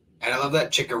 And I love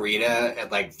that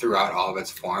Chikorita, like throughout all of its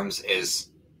forms, is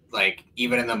like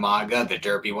even in the manga the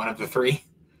derpy one of the three.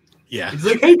 Yeah, he's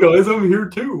like, "Hey guys, I'm here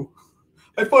too.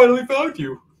 I finally found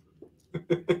you."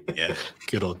 Yeah,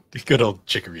 good old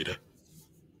Chikorita.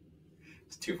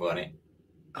 It's too funny.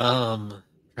 Trying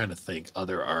to think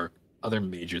other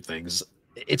major things.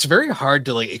 It's very hard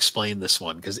to like explain this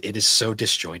one because it is so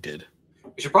disjointed.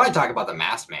 We should probably talk about the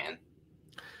Masked Man.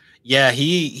 Yeah,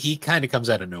 he kind of comes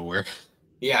out of nowhere.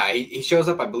 Yeah, he shows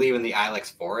up, I believe, in the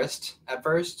Ilex Forest at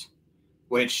first,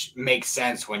 which makes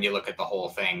sense when you look at the whole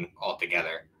thing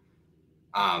altogether.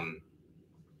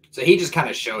 So he just kind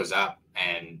of shows up,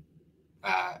 and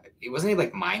wasn't he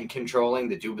like mind controlling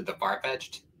the dude with the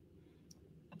Farfetch'd?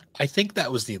 I think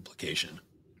that was the implication.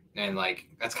 And like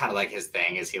that's kind of like his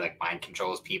thing, is he like mind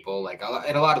controls people like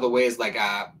in a lot of the ways, like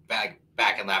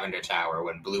back in Lavender Tower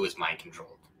when Blue is mind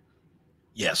controlled.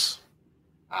 Yes.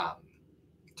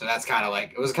 So that's kind of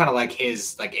like, it was kind of like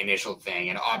his like initial thing,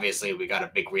 and obviously we got a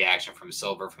big reaction from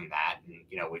Silver from that,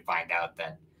 and we find out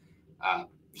that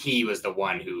he was the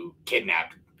one who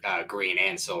kidnapped Green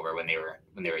and Silver when they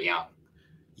were young.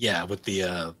 Yeah, with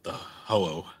the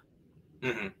Ho-Oh.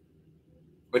 Mm-hmm.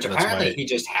 Which apparently he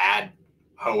just had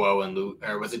Ho-Oh and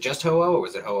or was it just Ho-Oh, or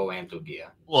was it Ho-Oh and Lugia?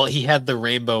 Well, he had the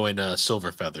rainbow and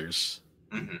silver feathers,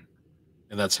 mm-hmm.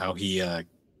 and that's how he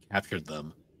captured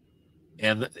them.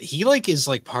 And he like is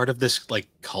like part of this like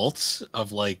cult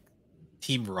of like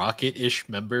Team Rocket-ish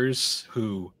members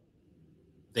who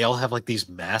they all have like these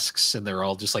masks, and they're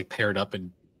all just like paired up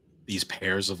in these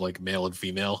pairs of like male and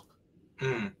female.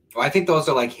 Mm. Well, I think those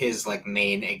are like his like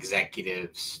main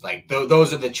executives. Like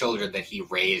those are the children that he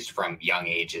raised from young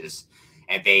ages,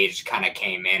 and they just kind of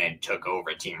came in and took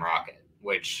over Team Rocket,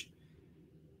 which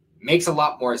makes a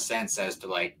lot more sense as to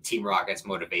like Team Rocket's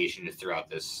motivation throughout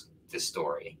this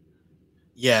story.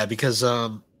 Yeah, because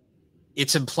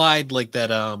it's implied like that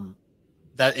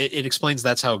that it explains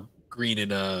that's how Green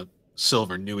and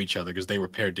Silver knew each other, because they were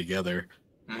paired together.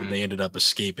 And they ended up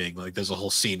escaping. Like there's a whole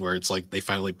scene where it's like they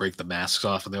finally break the masks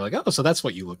off, and they're like, "Oh, so that's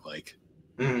what you look like."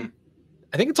 Mm-hmm.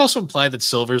 I think it's also implied that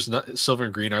Silver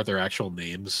and Green aren't their actual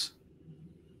names.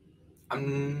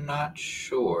 I'm not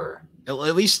sure. At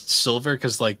least Silver,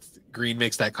 because like Green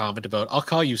makes that comment about, "I'll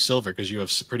call you Silver because you have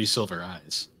pretty silver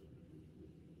eyes."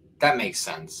 That makes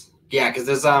sense. Yeah, because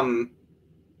there's I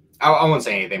won't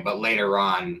say anything, but later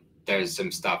on there's some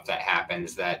stuff that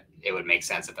happens that it would make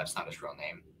sense if that's not his real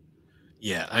name.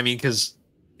 Yeah, I mean, because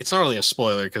it's not really a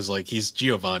spoiler, because like he's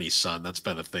Giovanni's son. That's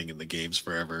been a thing in the games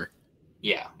forever.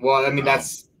 Yeah, well, I mean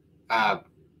that's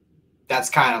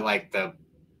kind of like the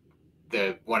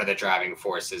one of the driving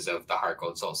forces of the Heart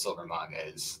Gold Soul Silver manga,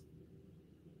 is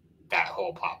that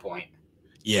whole plot point.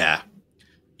 Yeah,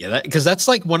 that because that's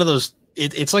like one of those.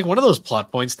 It's like one of those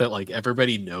plot points that like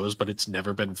everybody knows, but it's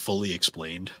never been fully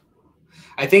explained.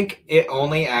 I think it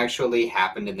only actually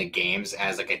happened in the games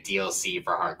as like a DLC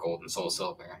for Heart Gold and Soul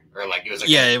Silver, or like it was like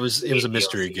Yeah, a it was a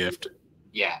mystery DLC. gift.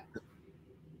 Yeah,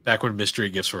 Back when mystery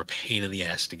gifts were a pain in the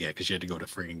ass to get because you had to go to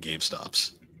friggin'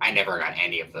 GameStops. I never got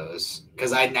any of those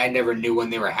because I never knew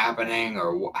when they were happening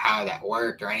or how that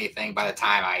worked or anything. By the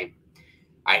time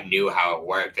I knew how it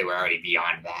worked, they were already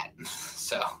beyond that.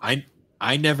 So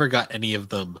I never got any of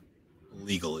them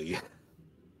legally.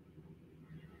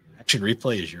 Action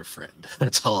Replay is your friend.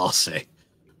 That's all I'll say.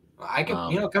 I could,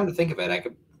 come to think of it,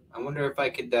 I wonder if I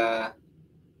could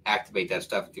activate that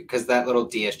stuff because that little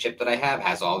DS chip that I have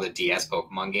has all the DS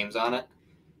Pokemon games on it,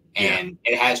 Yeah, and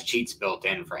it has cheats built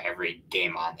in for every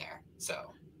game on there.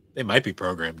 So they might be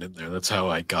programmed in there. That's how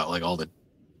I got like all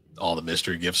the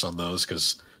mystery gifts on those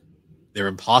because they're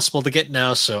impossible to get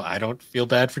now. So I don't feel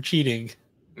bad for cheating.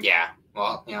 yeah,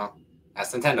 well,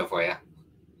 that's Nintendo for you.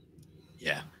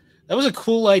 Yeah, that was a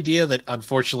cool idea that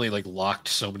unfortunately like locked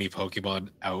so many Pokemon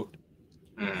out,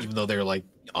 Mm. even though they're like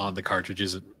on the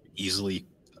cartridges and easily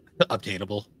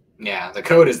obtainable. Yeah, the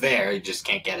code is there, you just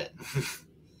can't get it.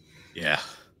 Yeah.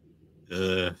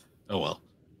 Oh well.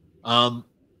 Um.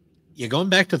 Yeah. Going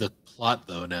back to the plot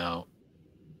though. Now,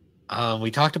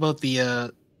 we talked about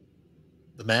the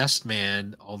masked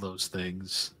man, all those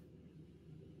things.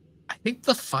 I think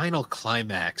the final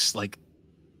climax, like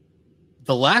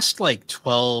the last like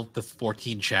 12 to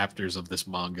 14 chapters of this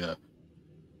manga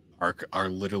arc, are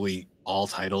literally all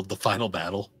titled "The Final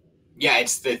Battle." Yeah,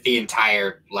 it's the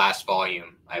entire last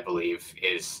volume, I believe,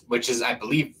 which is I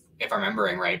believe if I'm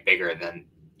remembering right, bigger than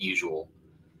usual.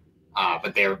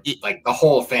 But they're It, like the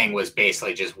whole thing was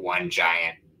basically just one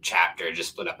giant chapter, just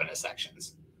split up into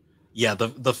sections. yeah,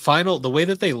 the way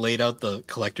that they laid out the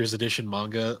collector's edition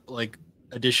manga like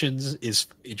editions is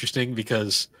interesting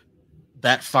because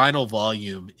that final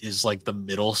volume is like the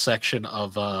middle section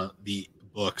of the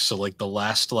book. So like the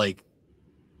last volume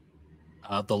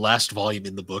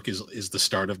in the book is the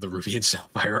start of the Ruby and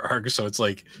Sapphire arc. So it's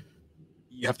like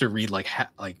you have to read like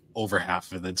like over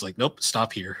half, and then it's like nope,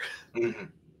 stop here. Mm-hmm.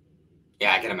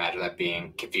 Yeah, I can imagine that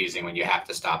being confusing when you have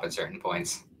to stop at certain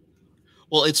points.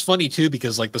 Well, it's funny too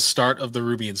because like the start of the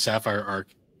Ruby and Sapphire arc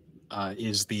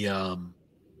is the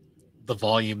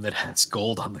volume that has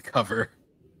gold on the cover.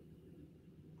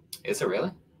 Is it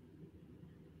really?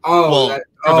 Well, for the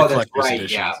Oh, that's collector's right.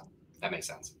 Yeah, editions. that makes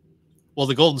sense. Well,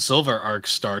 the gold and silver arc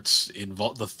starts in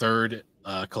the third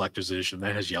collector's edition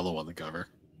that has yellow on the cover.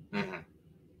 Mm-hmm.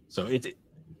 So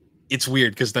it's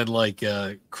weird because then like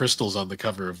crystal's on the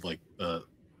cover of like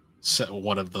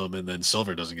one of them, and then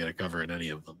silver doesn't get a cover in any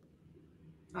of them.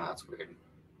 Oh, that's weird.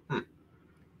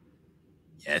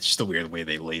 Yeah, it's just a weird way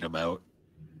they laid them out.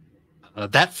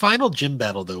 That final gym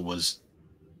battle though was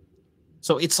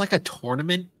so it's like a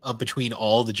tournament between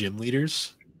all the gym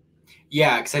leaders.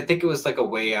 Yeah, because I think it was like a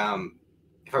way.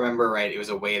 If I remember right, it was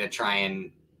a way to try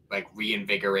and like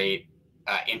reinvigorate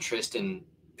interest in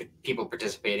people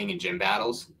participating in gym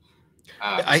battles.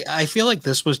 I feel like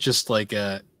this was just like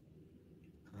a.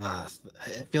 I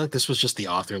feel like this was just the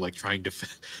author like trying to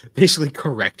basically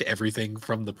correct everything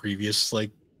from the previous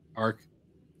like arc.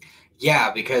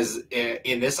 Yeah, because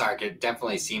in this arc, it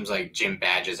definitely seems like gym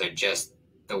badges are just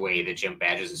the way the gym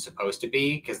badges are supposed to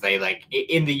be. Because they like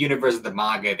in the universe of the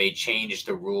manga, they changed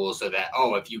the rules so that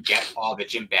if you get all the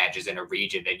gym badges in a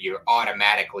region, then you're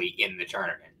automatically in the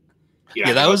tournament. You don't Yeah,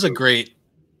 have to that go was a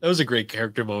through. great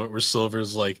character moment where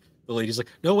Silver's like the lady's like,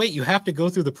 no wait, you have to go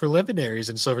through the preliminaries,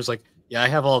 and Silver's like, yeah, I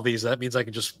have all these. That means I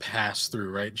can just pass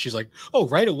through, right? And she's like, oh,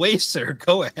 right away, sir,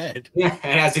 go ahead. Yeah,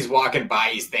 and as he's walking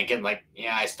by, he's thinking like,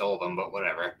 "Yeah, I stole them, but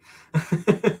whatever."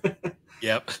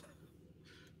 Yep.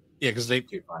 Yeah, because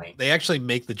Too funny. they actually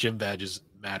make the gym badges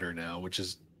matter now, which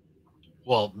is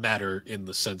matter in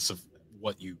the sense of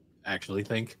what you actually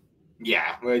think.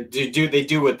 Yeah, do they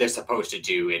do what they're supposed to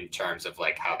do in terms of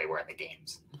like how they were in the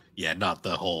games? Yeah, not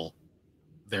the whole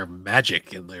their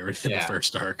magic in there in the Yeah,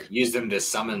 first arc. use them to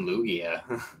summon Lugia.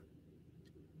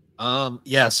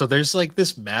 Yeah, so there's like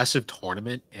this massive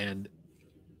tournament, and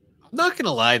I'm not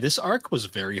gonna lie, this arc was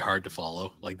very hard to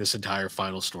follow. Like this entire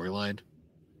final storyline.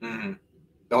 Mm-hmm.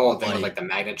 The whole thing with Like like the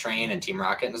Magnet Train and Team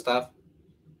Rocket and stuff.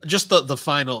 just the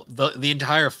final the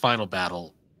entire final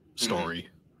battle Mm-hmm. story.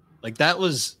 Like that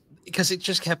was because it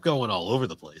just kept going all over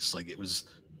the place. Like it was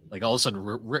like all of a sudden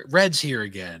red's here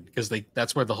again because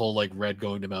that's where the whole like red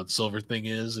going to Mount Silver thing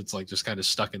is. It's like just kind of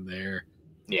stuck in there,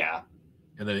 Yeah,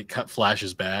 and then it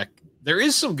flashes back. There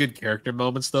is some good character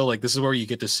moments though. Like this is where you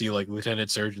get to see like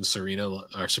Lieutenant Surge and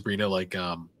Sabrina like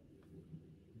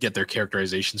get their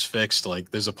characterizations fixed. Like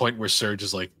there's a point where Surge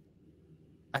is like,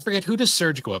 I forget who does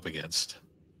Surge go up against.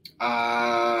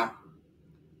 let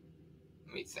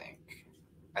me think.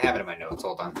 I have it in my notes.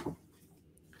 Hold on.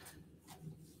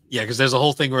 Yeah, because there's a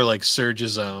whole thing where like Surge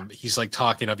is he's like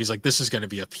talking up. He's like, "This is going to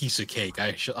be a piece of cake.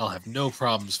 I'll have no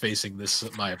problems facing this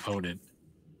my opponent."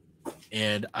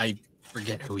 And I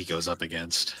forget who he goes up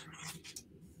against.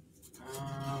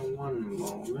 One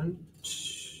moment.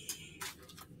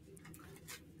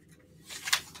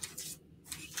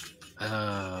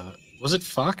 Was it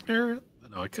Faulkner?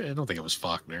 No, I don't think it was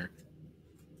Faulkner.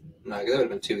 No, that would have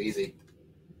been too easy.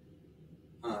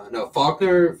 No,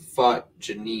 Faulkner fought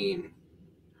Janine.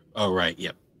 Oh, right.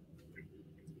 Yep.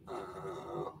 Where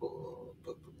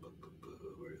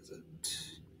is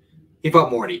it? He fought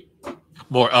Morty.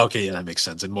 Okay, yeah, that makes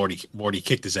sense. And Morty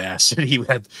kicked his ass, and he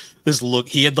had this look.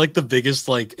 He had like the biggest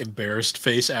like embarrassed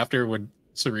face after when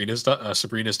Sabrina's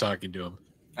talking to him,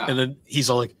 and then he's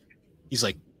like,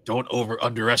 "Don't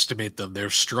underestimate them. They're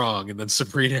strong." And then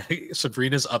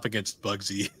Sabrina's up against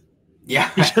Bugsy. Yeah,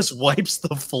 he just wipes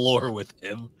the floor with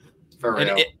him. For real.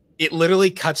 And it literally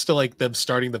cuts to like them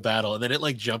starting the battle, and then it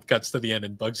like jump cuts to the end,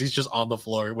 and Bugsy's just on the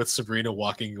floor with Sabrina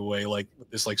walking away like with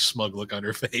this like smug look on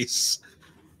her face.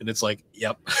 And it's like,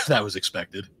 yep, that was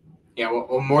expected. Yeah,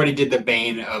 well, Morty did the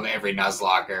bane of every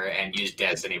Nuzlocke and used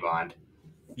Destiny Bond.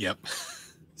 Yep.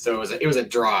 So it was a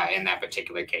draw in that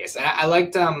particular case, and I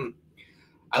liked when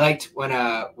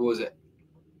what was it?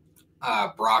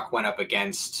 Brock went up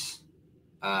against.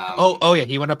 Oh yeah,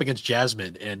 he went up against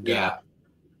Jasmine, and yeah,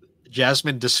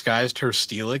 Jasmine disguised her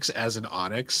Steelix as an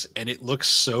Onyx, and it looks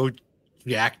so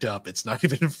jacked up. It's not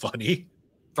even funny.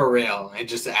 For real, it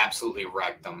just absolutely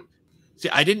wrecked them. See,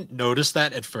 I didn't notice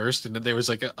that at first, and then there was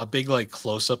like a big like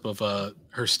close up of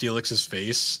her Steelix's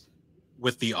face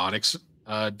with the Onyx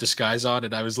disguise on,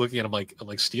 and I was looking at him like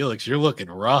Steelix, you're looking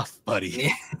rough,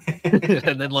 buddy.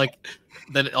 And then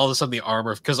all of a sudden the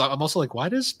armor, because I'm also like, why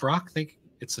does Brock think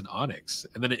it's an Onyx?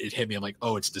 And then it hit me. I'm like,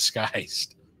 oh, it's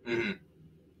disguised. Mm-hmm.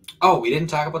 Oh, we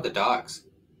didn't talk about the dogs.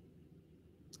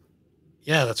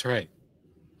 Yeah, that's right.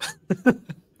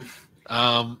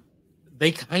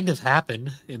 They kind of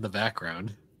happen in the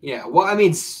background. Yeah, well, I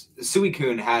mean,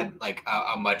 Suicune had like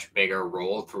a much bigger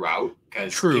role throughout.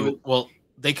 Because true. Well,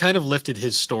 they kind of lifted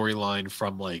his storyline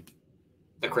from like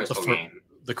the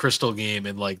Crystal game,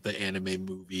 and like the anime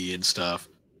movie and stuff.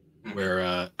 Mm-hmm.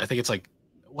 Where I think it's like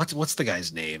what's the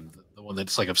guy's name? The one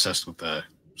that's like obsessed with the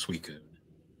Suicune.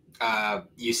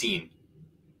 Yusin.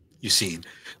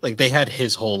 Like they had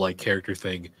his whole like character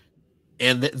thing.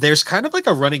 And there's kind of like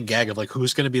a running gag of like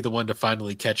who's going to be the one to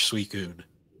finally catch Suicune,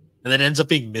 and then ends up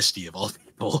being Misty of all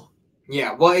people.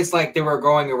 Yeah, well, it's like they were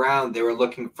going around. They were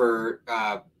looking for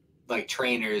like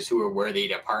trainers who were worthy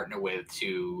to partner with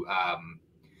to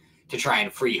try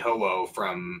and free Ho-Oh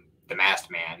from the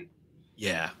Masked Man.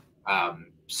 Yeah.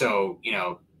 So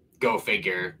go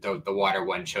figure. The water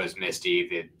one chose Misty.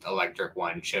 The electric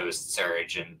one chose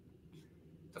Surge, and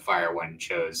the fire one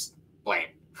chose Blaine.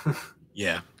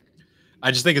 Yeah. I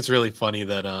just think it's really funny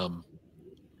that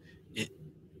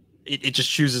it just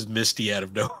chooses Misty out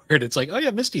of nowhere, and it's like, oh yeah,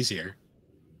 Misty's here.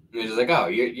 And it's just like, oh,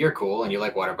 you're cool, and you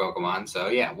like water Pokemon, so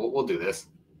yeah, we'll do this.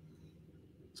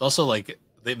 It's also like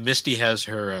Misty has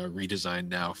her redesign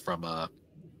now from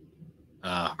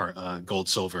her Gold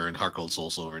Silver and Heart Gold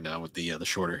Soul Silver now with the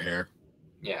shorter hair.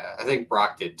 Yeah, I think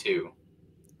Brock did too.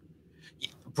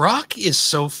 Brock is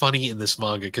so funny in this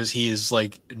manga because he is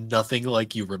like nothing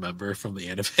like you remember from the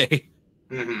anime.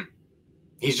 Mm-hmm.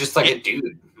 He's just like a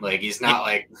dude. Like he's not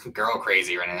like girl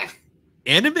crazy or anything.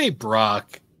 Anime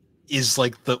Brock is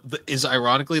like is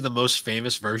ironically the most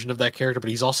famous version of that character, but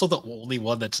he's also the only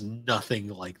one that's nothing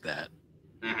like that.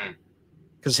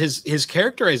 Because his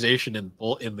characterization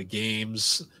in the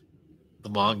games, the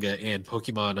manga, and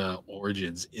Pokemon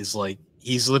Origins is like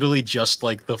he's literally just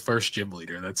like the first gym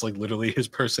leader. That's like literally his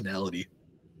personality.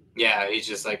 Yeah, he's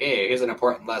just like, hey, here's an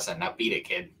important lesson. Now beat it,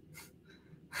 kid.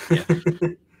 Yeah.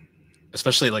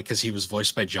 Especially like because he was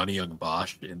voiced by Johnny Young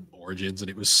Bosch in Origins, and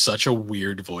it was such a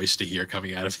weird voice to hear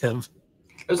coming out of him.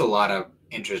 There's a lot of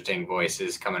interesting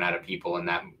voices coming out of people in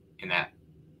that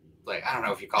like I don't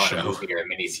know if you call it a movie or a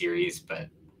mini series, but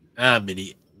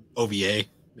mini OVA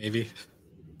maybe.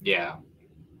 Yeah.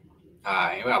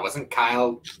 Anyway, wasn't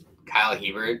Kyle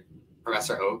Hebert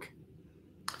Professor Oak?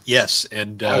 Yes,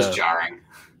 and that was jarring.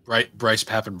 Right, Bryce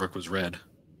Papenbrook was Red.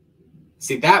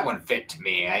 See, that one fit to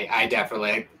me. I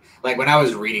definitely like when I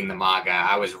was reading the manga,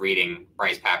 I was reading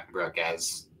Bryce Papenbrook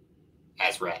as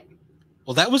Red.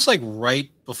 Well, that was like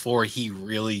right before he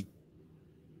really.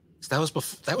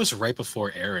 That was right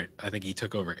before Aaron. I think he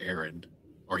took over Aaron,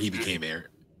 or he became Aaron.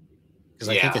 Because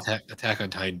I think Attack on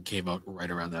Titan came out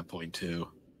right around that point too.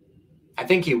 I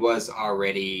think he was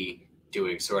already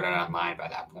doing Sword Art Online by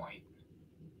that point.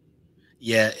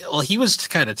 Yeah, well, he was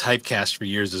kind of typecast for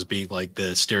years as being like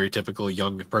the stereotypical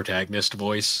young protagonist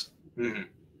voice, Hmm.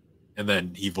 and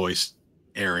then he voiced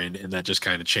Aaron, and that just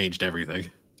kind of changed everything.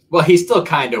 Well, he still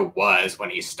kind of was when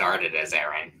he started as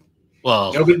Aaron.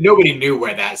 Well, Nobody knew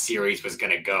where that series was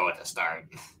going to go at the start.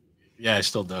 yeah, I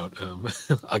still don't.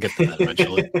 I'll get to that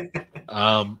eventually.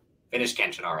 Finished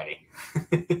Kenshin already.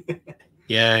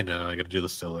 Yeah, I know. I got to do the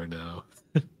filler now.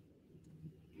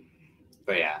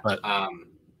 But yeah, But I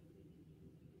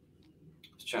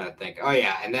was trying to think. Oh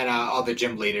yeah, and then all the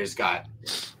gym leaders got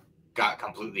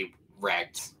completely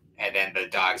wrecked, and then the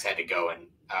dogs had to go and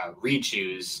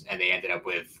re-choose, and they ended up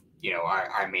with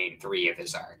our main three of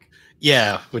this arc.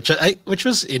 yeah, which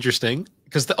was interesting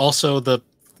because also the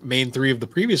main three of the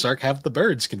previous arc have the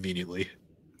birds conveniently.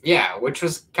 Yeah, which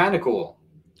was kind of cool.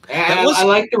 And That was I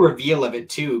like the reveal of it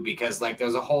too, because like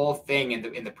there's a whole thing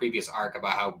in the previous arc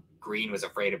about how Green was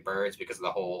afraid of birds because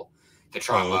of the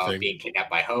trauma of thing. being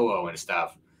kidnapped by Ho-Oh and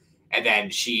stuff. And then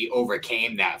she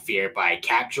overcame that fear by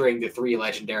capturing the three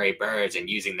legendary birds and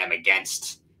using them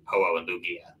against Ho-Oh and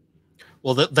Lugia.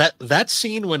 Well, that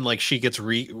scene when like she gets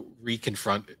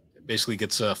reconfront, basically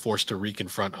gets forced to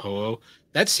reconfront Ho-Oh.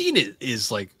 That scene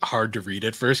is like hard to read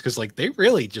at first because like they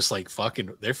really just like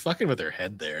they're fucking with their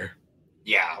head there.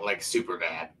 Yeah, like super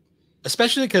bad.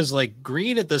 Especially because like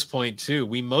Green at this point too,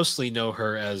 we mostly know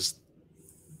her as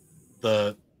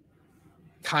the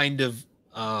kind of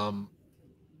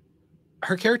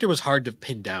her character was hard to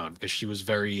pin down because she was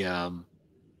very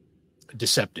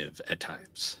deceptive at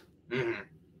times. Mm-hmm.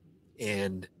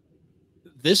 And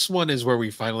this one is where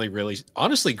we finally really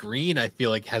honestly Green I feel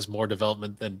like has more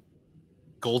development than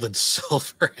Gold and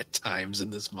Silver at times in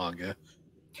this manga.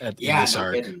 In this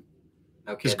arc. Kidding.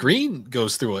 No Because kidding. Green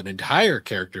goes through an entire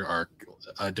character arc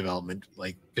development,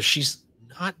 like because she's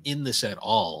not in this at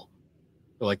all.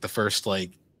 For like the first first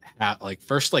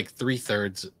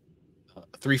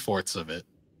 3/4 of it.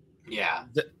 Yeah.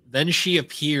 Then she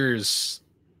appears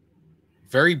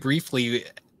very briefly.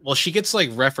 Well, she gets like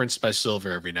referenced by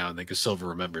Silver every now and then because Silver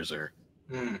remembers her.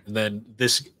 Mm. And then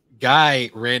this guy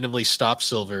randomly stops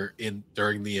Silver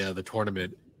during the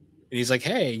tournament. And he's like,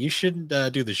 "Hey, you shouldn't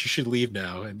do this. You should leave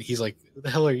now." And he's like, "Who the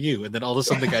hell are you?" And then all of a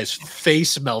sudden, the guy's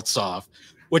face melts off,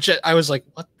 which I was like,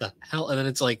 "What the hell?" And then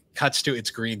it's like cuts to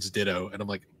it's Green's Ditto, and I'm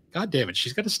like, "God damn it,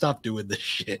 she's got to stop doing this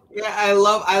shit." Yeah, I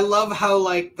love how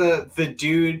like the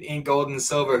dude in Gold and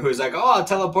Silver who's like, "Oh, I'll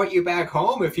teleport you back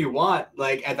home if you want,"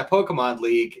 like at the Pokemon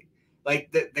League, like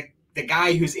the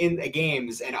guy who's in the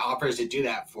games and offers to do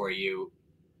that for you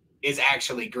is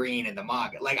actually Green in the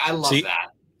manga. Like I love that.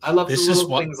 I love the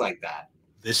little things like that.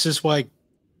 This is why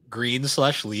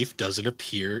Green/Leaf doesn't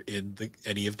appear in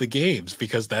any of the games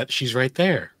because she's right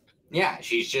there. Yeah,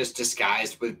 she's just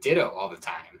disguised with Ditto all the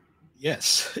time.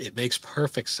 Yes, it makes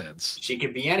perfect sense. She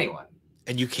could be anyone,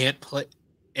 and you can't play,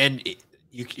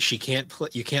 you can't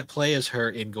play as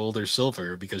her in Gold or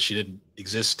Silver because she didn't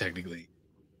exist technically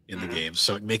in the game.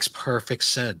 So it makes perfect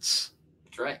sense.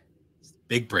 That's right.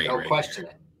 Big brain. Don't question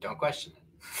it. Don't question it.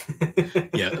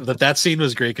 Yeah, that scene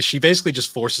was great because she basically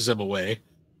just forces him away,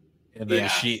 and then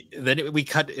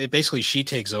basically she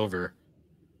takes over,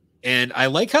 and I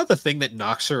like how the thing that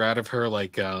knocks her out of her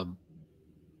like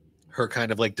her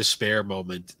kind of like despair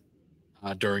moment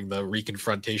during the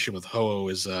reconfrontation with Ho-Oh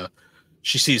is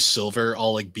she sees Silver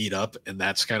all like beat up, and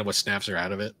that's kind of what snaps her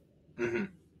out of it. Mm-hmm.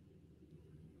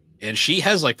 And she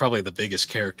has like probably the biggest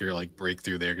character like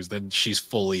breakthrough there because then she's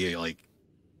fully like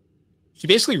she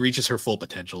basically reaches her full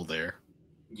potential there.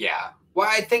 Yeah. Well,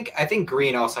 I think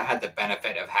Green also had the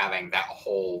benefit of having that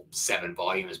whole 7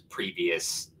 volumes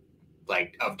previous,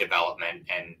 like of development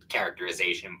and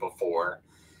characterization before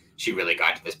she really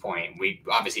got to this point. We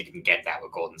obviously didn't get that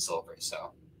with Gold and Silver,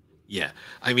 so. Yeah,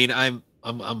 I mean, I'm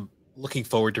looking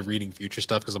forward to reading future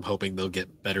stuff because I'm hoping they'll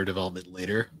get better development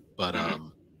later. But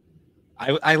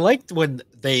I liked when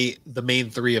the main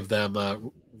three of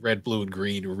them, Red, Blue, and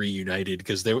Green, reunited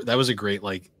because that was a great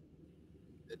like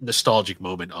nostalgic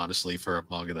moment, honestly, for a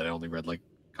manga that I only read like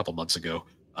a couple months ago.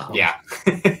 Yeah,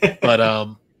 but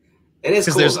it is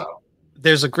cool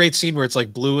there's a great scene where it's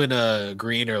like Blue and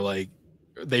Green are like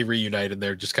they reunite and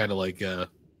they're just kind of like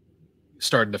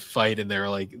starting to fight and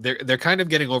they're kind of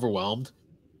getting overwhelmed,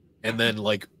 and then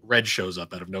like Red shows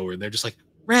up out of nowhere and they're just like,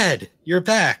 "Red, you're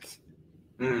back."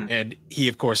 And he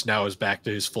of course now is back to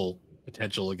his full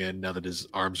potential again now that his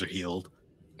arms are healed.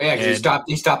 Yeah, because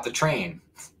he stopped the train.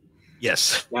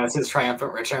 Yes. Now it's his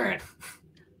triumphant return.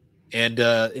 And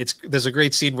there's a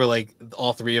great scene where like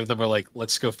all three of them are like,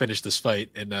 "Let's go finish this fight,"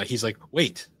 and he's like,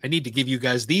 "Wait, I need to give you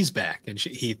guys these back." And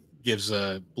he gives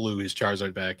Blue his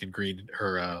Charizard back and Green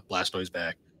her Blastoise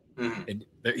back. And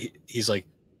he's like,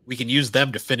 we can use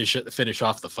them to finish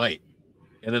off the fight.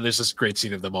 And then there's this great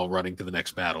scene of them all running to the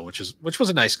next battle, which was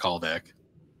a nice callback.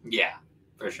 Yeah,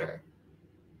 for sure.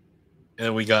 And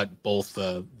then we got both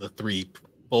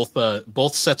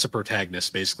both sets of protagonists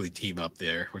basically team up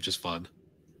there, which is fun.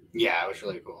 Yeah, it was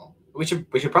really cool. We should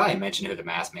probably mention who the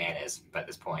masked man is by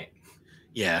this point.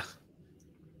 Yeah.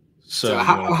 So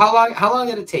how long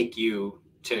did it take you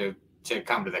to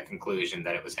come to the conclusion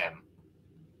that it was him?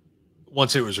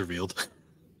 Once it was revealed.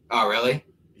 Oh, really?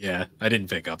 Yeah, I didn't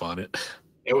pick up on it.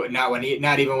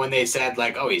 Not even when they said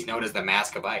like, oh, he's known as the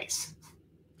Mask of Ice.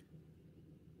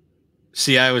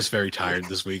 See, I was very tired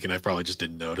this week, and I probably just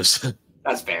didn't notice.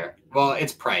 That's fair. Well,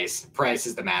 it's Price. Price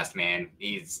is the masked man.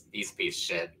 He's a piece of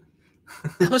shit.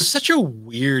 That was such a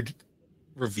weird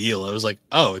reveal. I was like,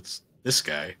 oh, it's this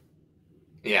guy.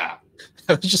 Yeah.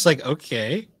 I was just like,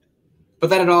 okay. But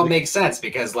then it all makes sense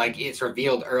because like it's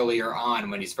revealed earlier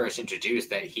on when he's first introduced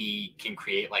that he can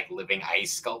create like living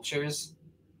ice sculptures.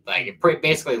 Like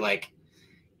basically like,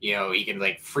 you know, he can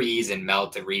like freeze and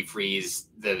melt and refreeze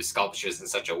the sculptures in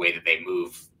such a way that they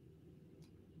move.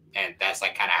 And that's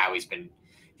like kind of how he's been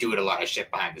doing a lot of shit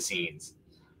behind the scenes.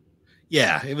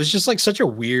 Yeah, it was just like such a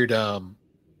weird it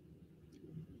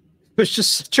was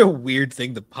just such a weird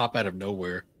thing to pop out of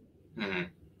nowhere. Mm-hmm.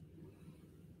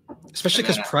 Especially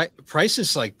because Price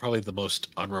is like probably the most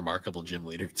unremarkable gym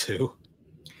leader too.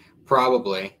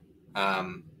 Probably.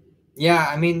 Yeah,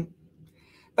 I mean,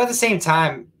 but at the same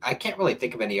time, I can't really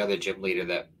think of any other gym leader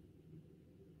that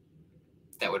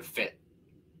would fit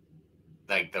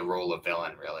like the role of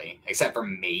villain, really, except for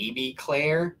maybe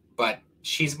Claire, but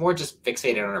she's more just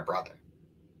fixated on her brother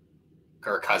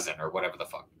or cousin or whatever the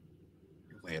fuck.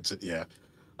 Lance, yeah.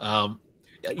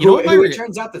 It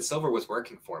turns out that Silver was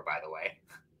working for, by the way.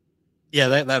 Yeah,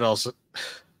 that also.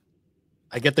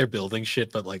 I get their building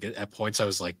shit, but like at points I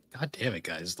was like, God damn it,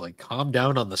 guys! Like, calm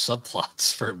down on the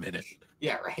subplots for a minute.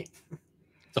 Yeah, right.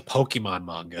 It's a Pokemon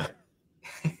manga.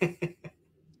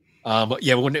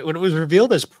 Yeah, when it was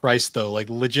revealed as Price, though, like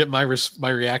legit, my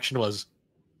reaction was,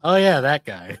 "Oh yeah, that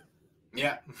guy."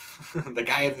 Yeah, the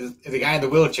guy in the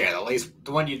wheelchair,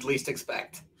 the one you'd least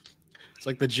expect. It's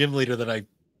like the gym leader that I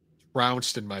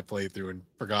trounced in my playthrough and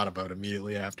forgot about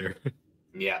immediately after.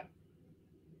 Yeah.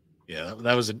 Yeah,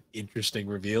 that was an interesting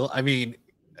reveal. I mean,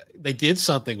 they did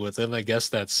something with him. I guess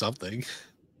that's something.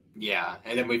 Yeah,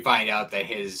 and then we find out that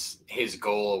his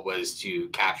goal was to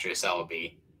capture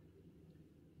Celebi.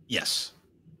 Yes.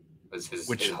 Was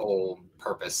his whole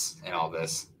purpose in all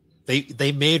this.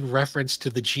 They made reference to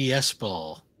the GS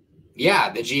ball. Yeah,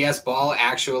 the GS ball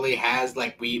actually has,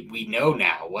 like, we know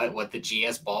now what the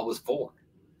GS ball was for.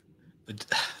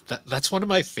 That's one of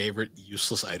my favorite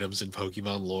useless items in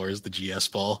Pokemon lore is the GS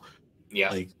ball. Yeah.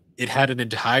 Like, it had an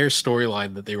entire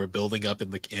storyline that they were building up in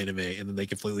the anime, and then they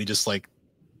completely just, like,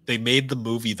 they made the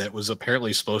movie that was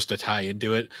apparently supposed to tie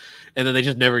into it, and then they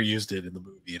just never used it in the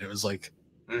movie. And it was like,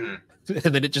 and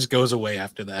then it just goes away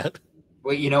after that.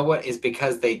 Well, you know what? Is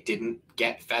because they didn't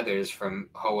get feathers from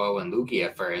Ho-Oh and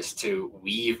Lugia first to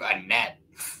weave a net.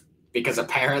 Because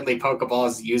apparently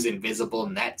Pokeballs use invisible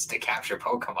nets to capture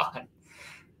Pokemon.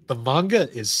 The manga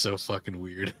is so fucking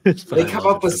weird. They come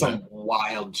up with some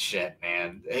wild shit,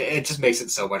 man. It just makes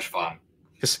it so much fun.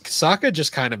 Kasaka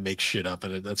just kind of makes shit up,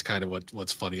 and that's kind of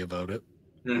what's funny about it.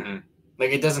 Mm-hmm. Like,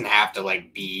 it doesn't have to,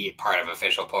 like, be part of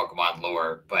official Pokemon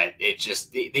lore, but it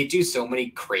just, they do so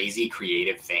many crazy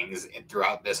creative things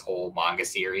throughout this whole manga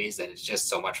series, and it's just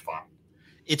so much fun.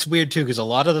 It's weird, too, because a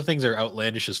lot of the things are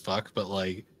outlandish as fuck, but,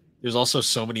 like, there's also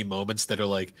so many moments that are,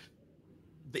 like,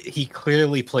 he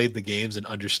clearly played the games and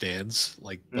understands,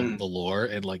 like, the lore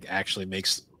and, like, actually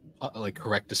makes, like,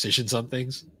 correct decisions on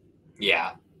things.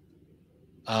 Yeah.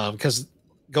 Because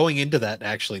going into that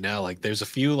actually now, like there's a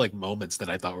few like moments that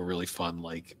I thought were really fun.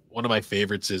 Like one of my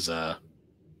favorites is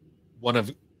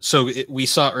we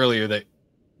saw earlier that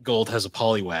Gold has a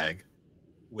Poliwag,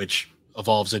 which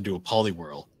evolves into a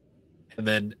Poliwhirl, and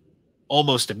then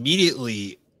almost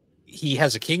immediately he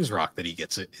has a King's Rock that he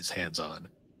gets his hands on,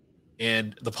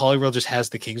 and the Poliwhirl just has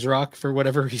the King's Rock for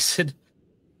whatever reason,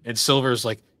 and Silver's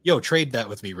like, "Yo, trade that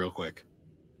with me real quick,"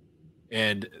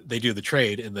 and they do the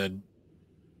trade, and then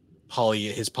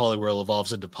his Poliwhirl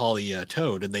evolves into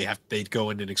Toad, and they go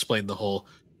in and explain the whole.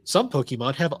 Some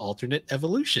Pokemon have alternate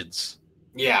evolutions.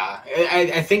 Yeah,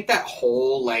 I think that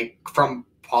whole like from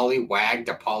Poliwag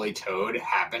to Politoad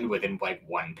happened within like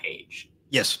one page.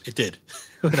 Yes, it did.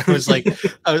 And I was like,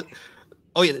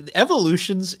 oh yeah, the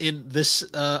evolutions in this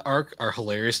arc are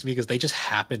hilarious to me because they just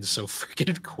happen so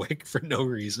freaking quick for no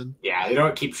reason. Yeah, they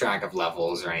don't keep track of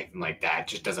levels or anything like that. It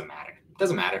just doesn't matter.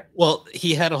 Doesn't matter. Well,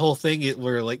 he had a whole thing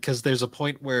where like because there's a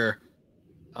point where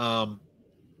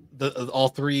the all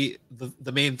three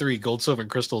the main three Gold, Silver, and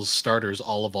Crystal starters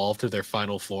all evolve to their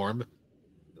final form,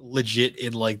 legit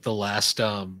in like the last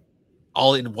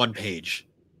all in one page,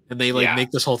 and they like Yeah. make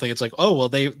this whole thing. It's like, oh well,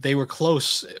 they were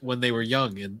close when they were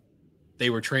young and they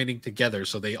were training together,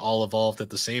 so they all evolved at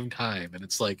the same time. And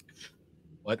it's like,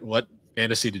 what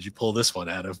fantasy did you pull this one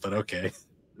out of? But okay,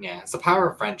 Yeah. It's the power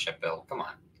of friendship, Bill. Come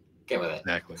on, get with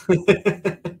exactly.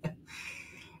 it.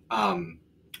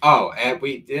 Oh, and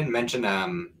we didn't mention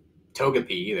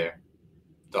Togepi either.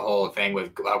 The whole thing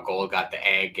with how Gold got the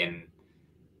egg and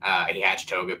he hatched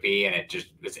Togepi and it just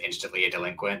was instantly a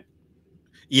delinquent.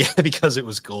 Yeah, because it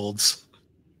was Gold's.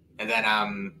 And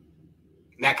then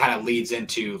that kind of leads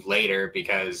into later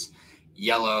because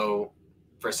Yellow,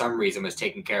 for some reason, was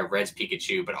taking care of Red's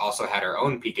Pikachu, but also had her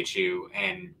own Pikachu.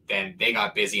 And then they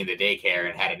got busy in the daycare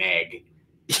and had an egg.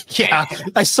 Yeah,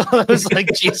 I saw that. I was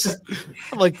like, Jesus.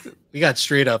 I'm like, we got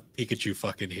straight up Pikachu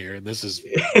fucking here, and this is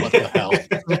what the hell?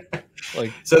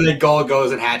 Like, so then Gold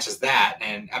goes and hatches that,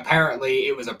 and apparently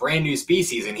it was a brand new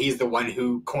species, and he's the one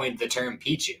who coined the term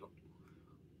Pichu.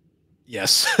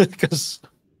 Yes, because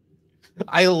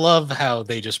I love how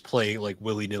they just play like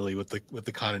willy nilly with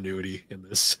the continuity in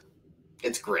this.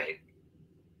 It's great,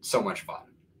 so much fun.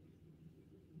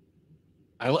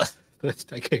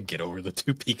 I couldn't get over the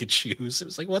two Pikachus. It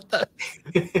was like, what the?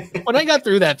 When I got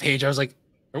through that page, I was like,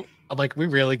 I'm like, we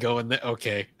really going there?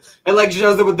 Okay. It like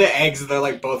shows them with the eggs, and they're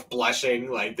like both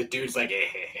blushing. Like the dude's like,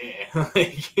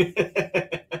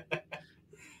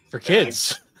 For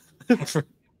kids.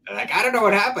 Like, I don't know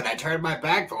what happened. I turned my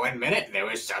back for 1 minute, and there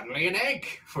was suddenly an egg.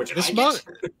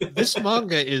 This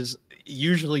manga is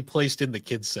usually placed in the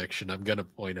kids section, I'm gonna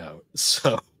point out.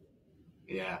 So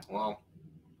yeah, well,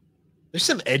 there's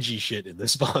some edgy shit in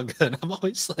this manga, and I'm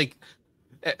always like,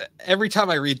 every time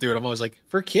I read through it, I'm always like,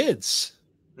 for kids.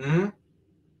 Mm-hmm.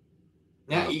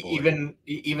 Yeah, Oh, even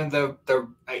the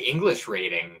English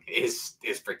rating is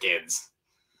for kids.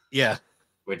 Yeah,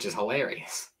 which is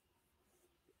hilarious.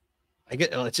 I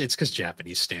get it's because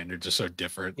Japanese standards are so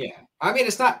different. Yeah, I mean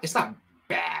it's not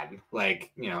bad.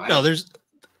 Like no, there's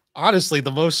honestly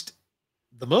the most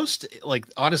like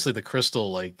honestly the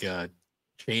Crystal like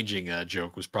changing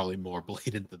joke was probably more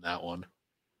blatant than that one.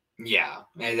 Yeah,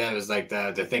 and that was like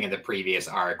the thing in the previous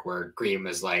arc where Green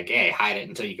was like, "Hey, hide it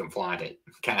until you can flaunt it,"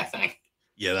 kind of thing.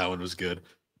 Yeah, that one was good.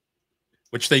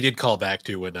 Which they did call back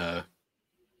to when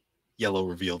Yellow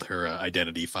revealed her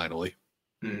identity finally.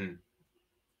 Mm-hmm.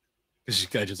 Because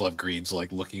I just love Green's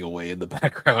like looking away in the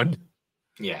background.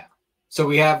 Yeah. So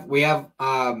we have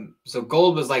so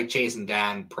Gold was like chasing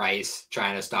down Price,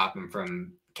 trying to stop him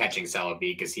from catching Celebi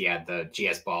because he had the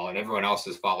GS ball and everyone else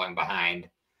was following behind.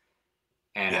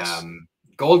 And yes.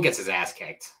 Gold gets his ass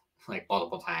kicked like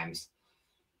multiple times.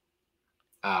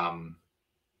 And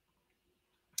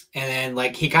then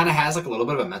like he kind of has like a little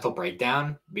bit of a mental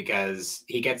breakdown because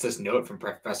he gets this note from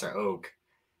Professor Oak.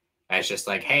 And it's just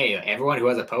like, hey, everyone who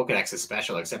has a Pokedex is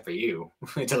special except for you,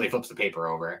 until he flips the paper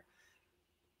over.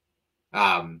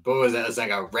 But what was that? It's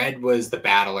like a red was the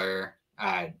battler,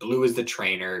 blue is the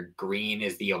trainer, green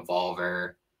is the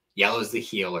evolver, yellow is the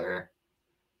healer,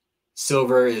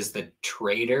 silver is the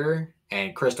trader,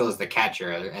 and crystal is the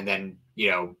catcher. And then we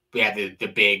had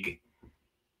the big,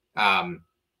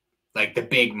 like the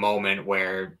big moment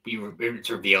where it's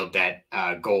revealed that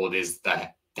Gold is the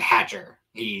hatcher.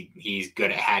 He's good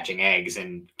at hatching eggs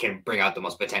and can bring out the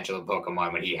most potential of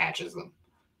Pokemon when he hatches them.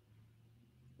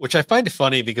 Which I find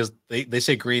funny because they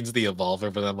say Green's the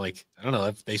evolver, but I'm like, I don't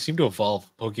know. They seem to evolve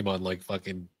Pokemon like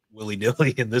fucking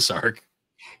willy-nilly in this arc.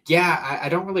 Yeah, I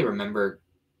don't really remember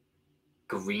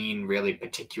Green really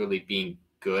particularly being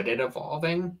good at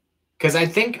evolving. Because I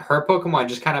think her Pokemon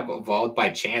just kind of evolved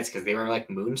by chance because they were like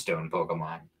Moonstone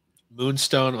Pokemon.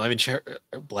 Moonstone, I mean,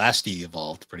 Blasty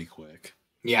evolved pretty quick.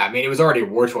 Yeah, I mean, it was already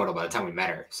Wartortle by the time we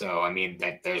met her. So, I mean,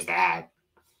 there's that.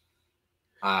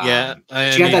 Yeah,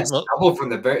 she had that Snubble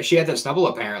from she had that Snubble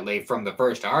apparently from the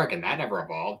first arc, and that never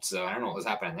evolved. So I don't know what was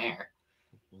happening there.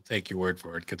 We'll take your word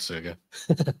for it, Katsuga.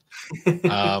 They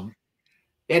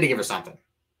had to give her something.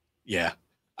 Yeah.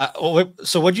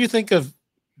 So, what do you think of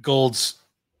Gold's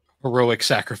heroic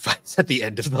sacrifice at the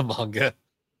end of the manga?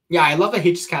 Yeah, I love that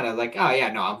he just kind of like, oh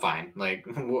yeah, no, I'm fine. Like,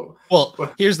 well,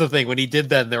 here's the thing: when he did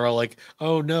that, and they're all like,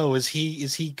 "Oh no, is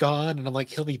he gone?" And I'm like,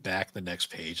 "He'll be back the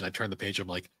next page." And I turn the page, I'm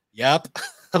like, "Yep."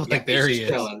 I'm like, there he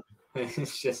is.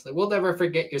 It's just like, we'll never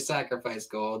forget your sacrifice,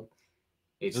 Gold.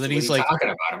 And then he's like, talking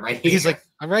about him right here. He's like,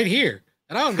 I'm right here,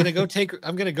 and I'm gonna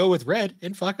go with Red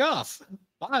and fuck off.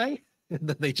 Bye. And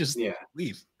then they just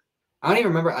leave. I don't even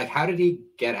remember. Like, how did he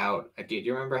get out? Do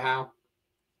you remember how?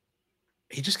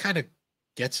 He just kind of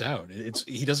gets out.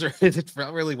 It's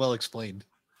not really well explained.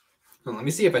 Well, let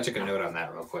me see if I took a note on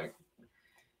that real quick,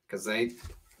 because I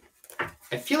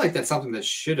feel like that's something that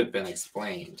should have been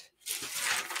explained.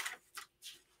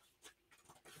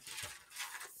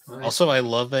 Also, I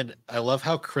love it. I love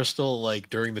how Crystal, like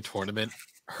during the tournament,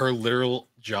 her literal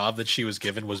job that she was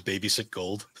given was babysit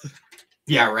Gold.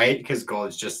 Yeah, right. Because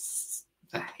Gold's just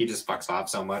he just fucks off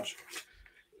so much.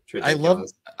 It's I love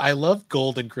ridiculous. I love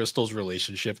Gold and Crystal's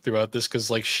relationship throughout this because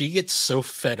like she gets so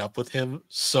fed up with him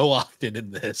so often in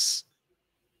this.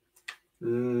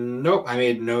 Nope, I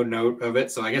made no note of it,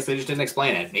 so I guess they just didn't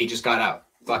explain it. He just got out.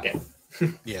 Fuck it.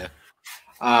 Yeah.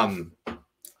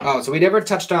 Oh, so we never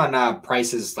touched on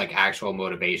Price's like actual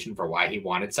motivation for why he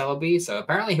wanted Celebi. So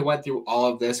apparently he went through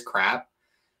all of this crap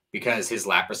because his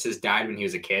Laprases died when he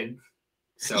was a kid.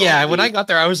 So yeah, when I got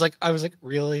there, I was like,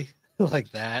 really?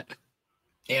 Like that?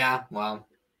 Yeah, well,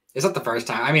 it's not the first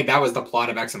time. I mean, that was the plot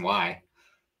of X and Y.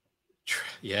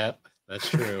 Yeah, that's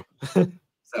true.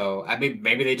 So I mean,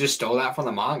 maybe they just stole that from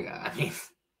the manga. I mean,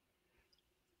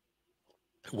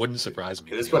 it wouldn't surprise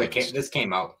me. This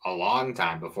came out a long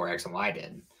time before X and Y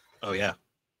did. Oh yeah.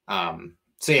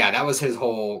 So yeah, that was his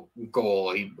whole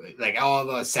goal. He like all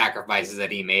the sacrifices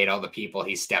that he made, all the people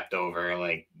he stepped over.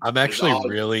 Like I'm actually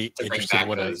really interested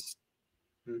when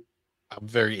I'm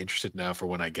very interested now for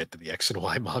when I get to the X and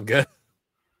Y manga.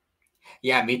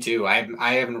 Yeah, me too. I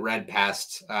haven't read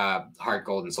past Heart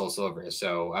Gold and Soul Silver,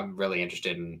 so I'm really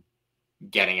interested in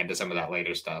getting into some of that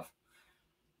later stuff.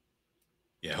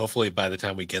 Yeah, hopefully by the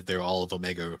time we get there, all of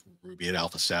Omega Ruby and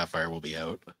Alpha Sapphire will be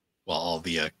out. Well, all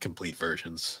the complete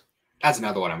versions. That's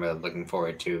another one I'm really looking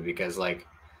forward to because, like,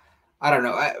 I don't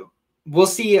know. We'll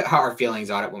see how our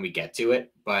feelings on it when we get to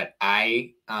it. But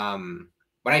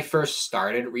when I first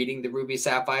started reading the Ruby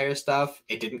Sapphire stuff,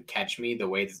 it didn't catch me the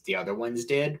way that the other ones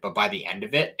did. But by the end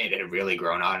of it, it had really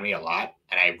grown on me a lot.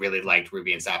 And I really liked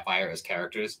Ruby and Sapphire as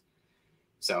characters.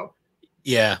 So,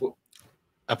 yeah.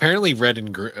 Apparently Red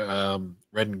and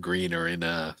Green are in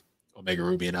Omega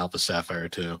Ruby and Alpha Sapphire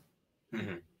too.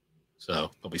 Mm-hmm.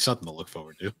 So there'll be something to look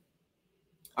forward to.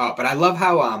 Oh, but I love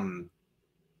how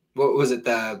what was it,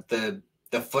 the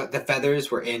feathers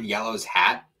were in Yellow's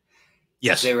hat.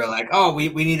 Yes, they were like, "Oh, we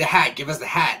need a hat. Give us the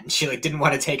hat." And she like didn't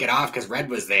want to take it off because Red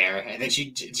was there. And then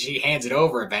she hands it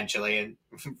over eventually, and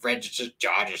Red's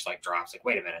jaw just like drops. Like,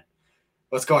 wait a minute,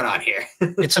 what's going on here?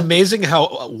 It's amazing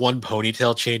how one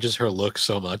ponytail changes her look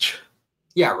so much.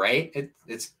 Yeah, right.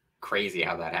 It's crazy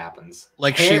how that happens.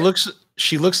 Like she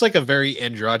looks like a very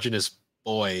androgynous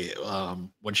boy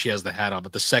when she has the hat on,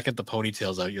 but the second the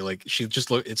ponytail's out, you're like, she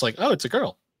just look. It's like, oh, it's a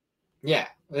girl. Yeah,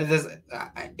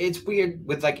 it's weird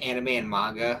with like anime and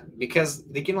manga because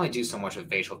they can only do so much with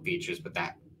facial features with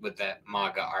that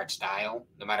manga art style,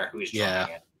 no matter who's drawing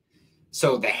it.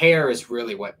 So the hair is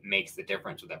really what makes the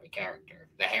difference with every character.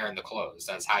 The hair and the clothes.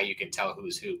 That's how you can tell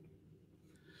who's who.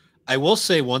 I will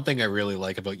say one thing I really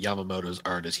like about Yamamoto's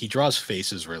art is he draws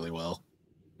faces really well.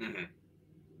 Mm-hmm.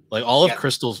 Like all of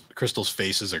Crystal's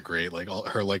faces are great. Like all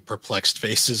her like perplexed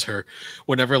faces, her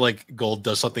whenever like Gold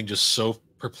does something just so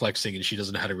perplexing and she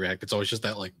doesn't know how to react, it's always just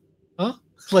that like, huh?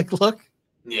 Like look.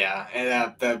 Yeah,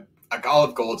 and all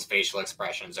of Gold's facial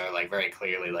expressions are like very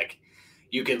clearly like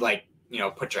you could like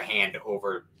put your hand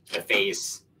over the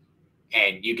face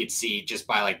and you could see just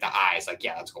by like the eyes like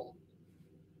that's Gold.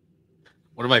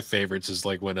 One of my favorites is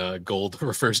like when Gold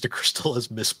refers to Crystal as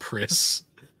Miss Priss.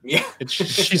 Yeah, and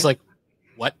she's like,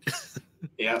 what?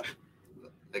 Yeah,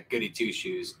 the goody two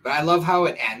shoes. But I love how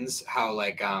it ends. How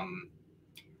like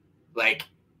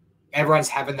everyone's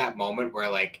having that moment where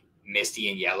like Misty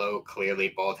and Yellow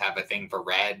clearly both have a thing for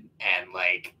Red, and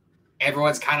like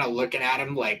everyone's kind of looking at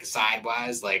him like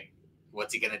sidewise, like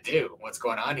what's he gonna do? What's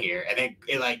going on here? And then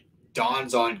it like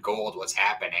dawns on Gold what's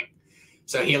happening.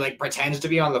 So he like pretends to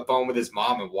be on the phone with his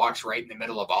mom and walks right in the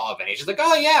middle of all of it. He's just like,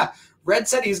 "Oh yeah, Red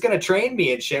said he's gonna train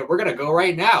me and shit. We're gonna go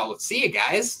right now. See you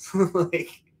guys."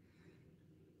 Like,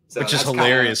 which is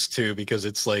hilarious too, because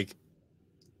it's like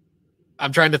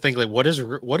I'm trying to think like what is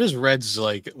Red's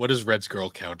girl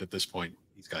count at this point?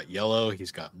 He's got Yellow,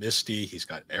 he's got Misty, he's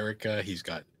got Erica, he's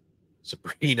got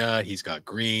Sabrina, he's got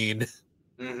Green.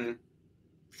 Mm-hmm.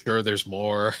 Sure, there's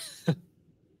more.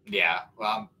 Yeah, well,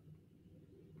 I'm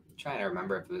trying to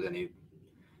remember if there's any.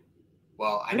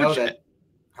 Well, I know that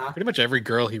pretty much every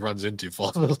girl he runs into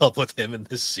falls in love with him in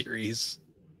this series.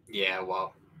 Yeah,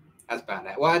 well, that's about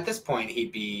it. Well, at this point,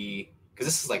 he'd be, because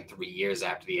this is like 3 years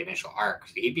after the initial arc,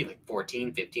 so he'd be like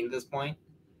 14, 15 at this point.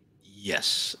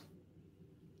 Yes.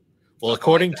 Well,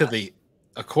 according to the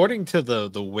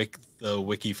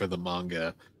wiki for the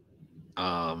manga,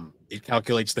 it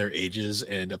calculates their ages,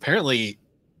 and apparently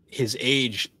his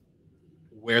age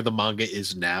where the manga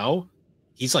is now,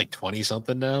 he's like 20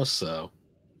 something now, so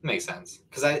Makes sense.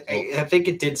 Because I think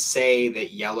it did say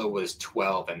that Yellow was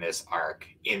 12 in this arc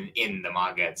in the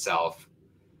manga itself.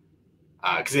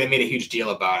 Because they made a huge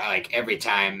deal about like every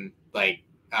time like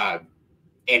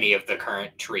any of the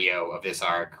current trio of this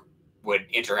arc would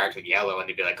interact with Yellow, and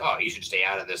they'd be like, "Oh, you should stay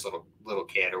out of this little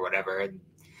kid or whatever." And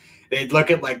they'd look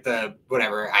at like the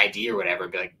whatever ID or whatever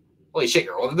and be like, "Holy shit,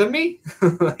 you're older than me!"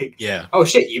 Like, yeah, oh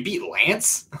shit, you beat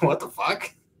Lance? What the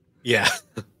fuck? yeah,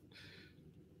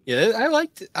 yeah. I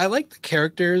liked the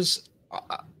characters.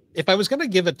 If I was gonna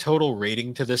give a total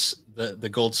rating to this, the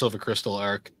Gold Silver Crystal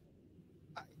arc,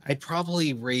 I'd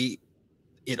probably rate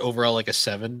it overall like a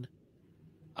 7.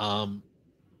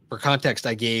 For context,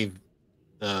 I gave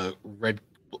the red,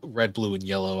 blue, and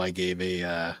yellow. I gave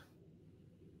I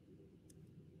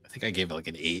think I gave it like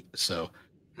an 8. So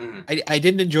I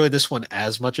didn't enjoy this one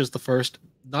as much as the first,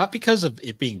 not because of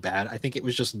it being bad. I think it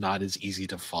was just not as easy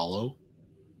to follow.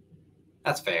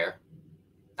 That's fair.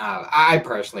 I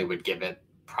personally would give it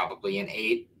probably an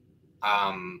 8,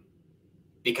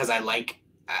 because I like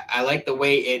the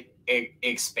way it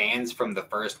expands from the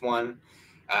first one.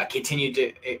 Continued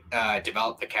to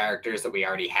develop the characters that we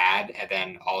already had, and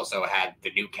then also had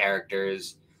the new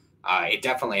characters. It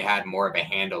definitely had more of a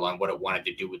handle on what it wanted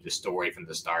to do with the story from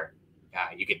the start.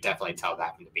 You could definitely tell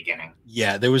that from the beginning.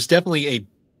 Yeah, there was definitely a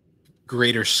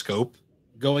greater scope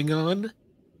going on.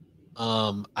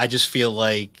 I just feel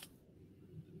like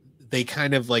they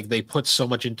kind of like they put so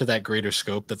much into that greater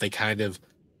scope that they kind of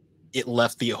it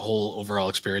left the whole overall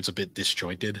experience a bit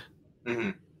disjointed.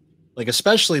 Mm-hmm. Like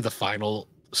especially the final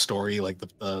story, like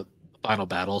the final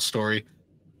battle story,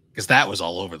 because that was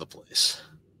all over the place.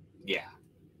 Yeah,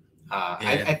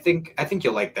 And I think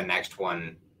you'll like the next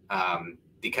one,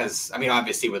 because I mean,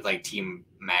 obviously with like Team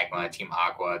Magma, Team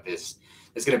Aqua, there's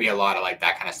going to be a lot of like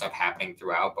that kind of stuff happening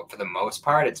throughout. But for the most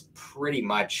part, it's pretty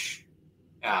much,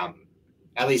 at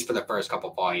least for the first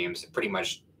couple volumes, it pretty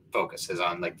much focuses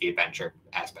on like the adventure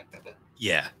aspect of it.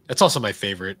 yeah, it's also my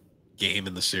favorite game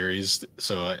in the series,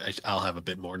 so I'll have a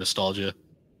bit more nostalgia.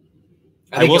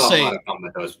 I think will you'll have a say lot of fun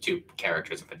with those two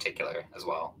characters in particular as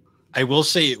well. I will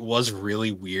say it was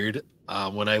really weird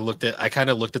when I kind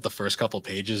of looked at the first couple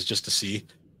pages just to see.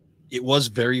 It was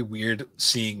very weird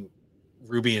seeing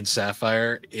Ruby and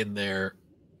Sapphire in their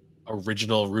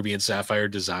original Ruby and Sapphire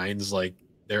designs, like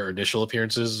their initial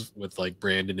appearances with like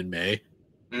Brandon and May.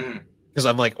 Mm, Because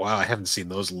I'm like, wow, I haven't seen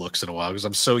those looks in a while because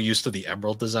I'm so used to the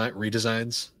Emerald design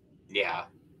redesigns. yeah.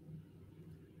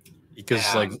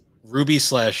 Because like Ruby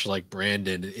slash like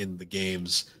Brandon in the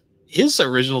games, his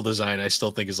original design I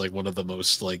still think is like one of the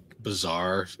most like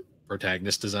bizarre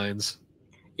protagonist designs.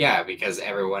 Yeah, because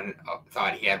everyone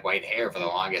thought he had white hair for the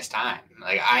longest time.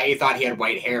 Like I thought he had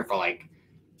white hair for like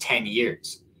 10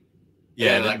 years.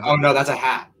 Yeah, And like, oh no, that's a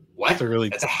hat. What? It's a really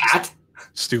That's a hat?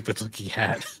 stupid looking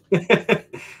hat.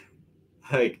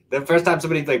 Like the first time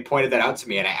somebody like pointed that out to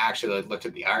me, and I actually like, looked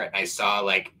at the art and I saw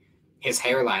like his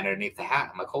hairline underneath the hat.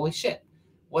 I'm like, holy shit,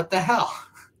 what the hell?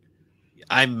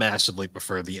 I massively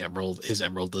prefer his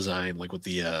emerald design, like with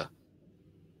the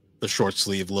short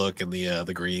sleeve look and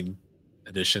the green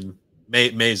edition.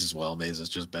 Maze as well. Maze is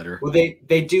just better. Well,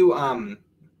 they do. I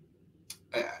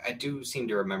do seem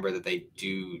to remember that they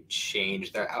do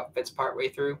change their outfits partway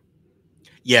through.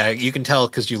 Yeah, you can tell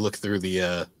because you look through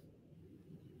the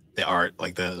art,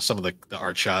 like some of the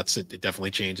art shots. It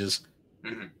definitely changes.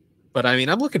 Mm-hmm. But I mean,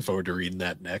 I'm looking forward to reading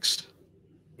that next.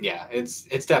 Yeah, it's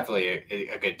definitely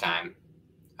a good time.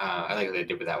 I like what they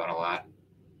did with that one a lot.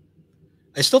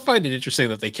 I still find it interesting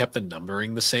that they kept the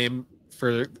numbering the same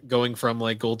for going from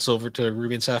like gold, silver to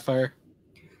ruby and sapphire.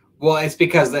 Well, it's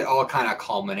because it all kind of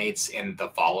culminates in the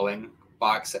following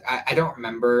box. I don't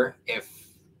remember if,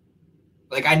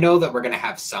 like, I know that we're going to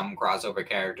have some crossover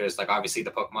characters. Like, obviously,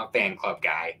 the Pokemon fan club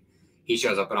guy, he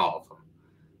shows up in all of them.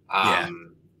 Yeah.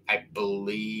 I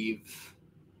believe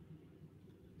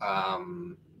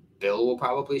Bill will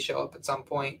probably show up at some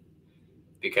point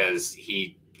because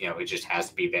he just has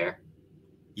to be there.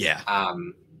 Yeah. I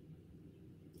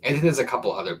think there's a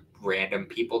couple other random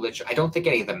people that I don't think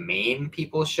any of the main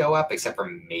people show up except for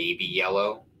maybe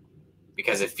Yellow,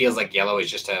 because it feels like Yellow is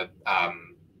just a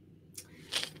I'm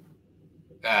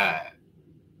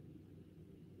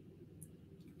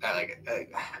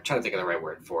trying to think of the right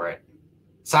word for it.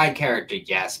 Side character,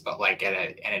 yes, but like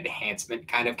an enhancement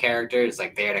kind of character. It's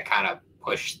like there to kind of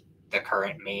push the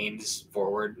current mains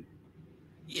forward.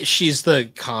 She's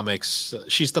the comics.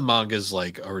 She's the manga's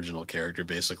like original character,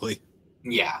 basically.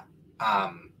 Yeah.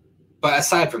 But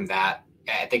aside from that,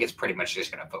 I think it's pretty much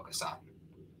just going to focus on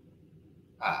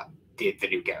the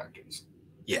new characters.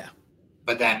 Yeah.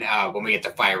 But then when we get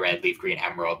to Fire Red, Leaf Green,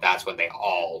 Emerald, that's when they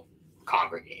all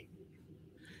congregate.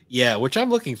 Yeah, which I'm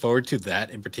looking forward to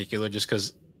that in particular, just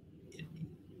because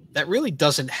that really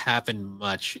doesn't happen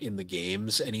much in the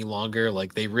games any longer.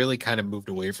 Like they really kind of moved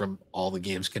away from all the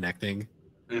games connecting.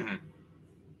 Mm-hmm.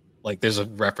 Like there's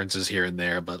references here and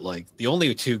there, but like the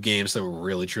only two games that were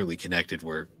really truly connected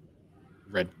were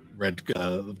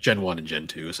Gen 1 and Gen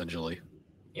 2, essentially.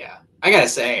 Yeah. I gotta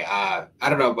say, I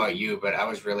don't know about you, but I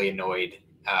was really annoyed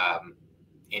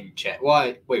in Gen...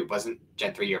 Well, wait, wasn't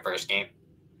Gen 3 your first game?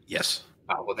 Yes.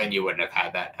 Well, then you wouldn't have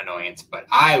had that annoyance. But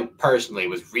I personally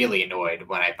was really annoyed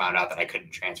when I found out that I couldn't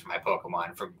transfer my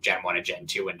Pokemon from Gen 1 to Gen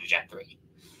 2 into Gen 3.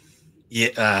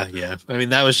 Yeah, yeah. I mean,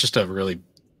 that was just a really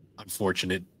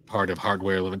unfortunate part of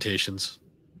hardware limitations.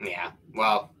 Yeah,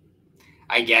 well,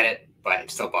 I get it, but it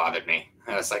still bothered me.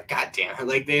 I was like, God damn it.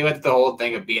 Like, they went the whole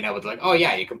thing of being able to, like, oh,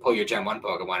 yeah, you can pull your Gen 1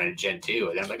 Pokemon into Gen 2.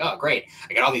 And then I'm like, oh, great.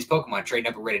 I got all these Pokemon trained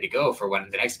up and ready to go for when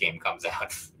the next game comes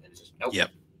out. Just, nope. Yep.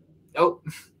 Nope.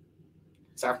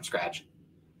 Start from scratch.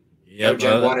 Yep, no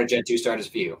Gen 1 or Gen 2 starters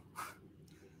for you.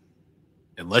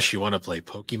 Unless you want to play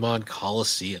Pokemon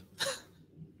Coliseum.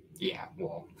 Yeah,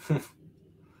 well.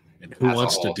 And who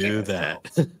wants to do that?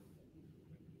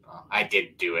 I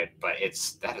did do it, but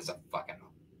that is a fucking...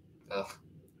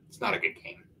 it's not a good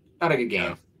game. Not a good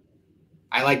game. No.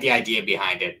 I like the idea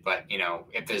behind it, but, you know,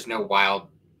 if there's no wild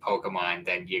Pokemon,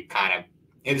 then you kind of...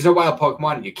 If there's no wild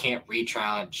Pokemon, you can't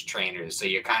re-challenge trainers, so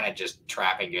you're kind of just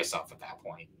trapping yourself at that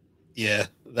point. Yeah,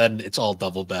 then it's all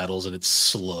double battles and it's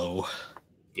slow.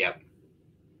 Yep.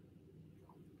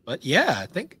 But yeah, I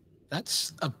think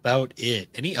that's about it.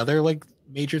 Any other, like,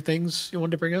 major things you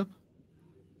wanted to bring up?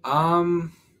 I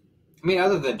mean,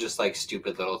 other than just, like,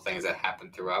 stupid little things that happen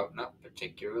throughout, not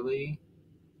particularly.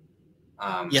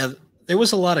 Yeah, there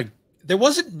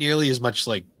wasn't nearly as much,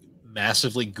 like,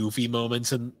 massively goofy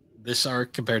moments in this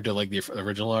arc compared to, like, the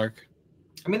original arc.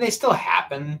 I mean, they still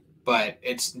happen, but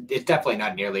it's definitely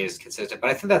not nearly as consistent. But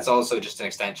I think that's also just an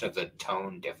extension of the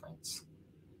tone difference.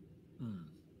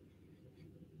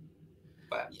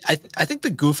 But I think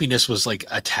the goofiness was, like,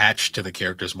 attached to the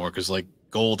characters more, because, like,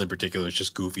 Gold in particular is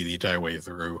just goofy the entire way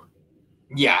through.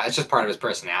 Yeah, it's just part of his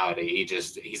personality.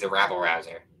 He's a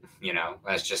rabble-rouser. You know,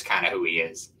 that's just kind of who he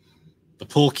is. The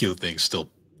pool cue thing still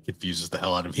confuses the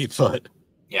hell out of me, but...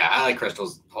 Yeah, I like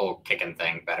Crystal's whole kicking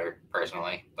thing better,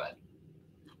 personally, but...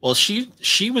 Well, she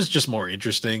was just more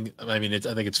interesting. I mean, I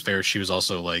think it's fair. She was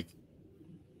also, like...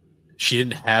 She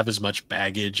didn't have as much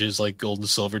baggage as, like, Gold and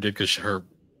Silver did, because her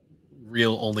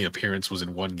real only appearance was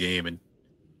in one game, and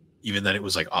even then it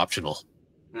was, like, optional.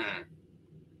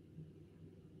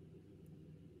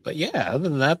 But yeah, other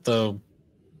than that, though,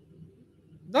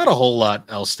 not a whole lot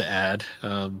else to add.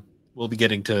 We'll be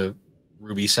getting to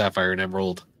Ruby, Sapphire, and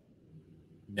Emerald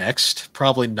next.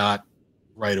 Probably not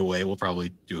right away. We'll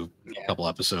probably do a couple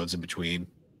episodes in between.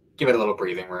 Give it a little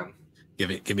breathing room.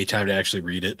 Give me time to actually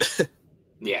read it.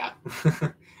 Yeah.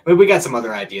 I mean, we got some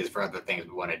other ideas for other things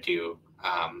we want to do.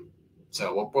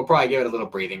 So we'll probably give it a little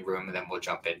breathing room, and then we'll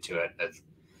jump into it with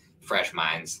fresh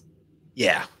minds.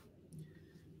 Yeah.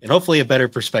 And hopefully a better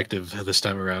perspective this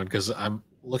time around, because I'm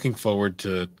looking forward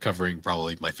to covering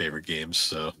probably my favorite games.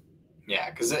 So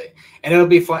yeah, and it'll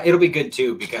be fun. It'll be good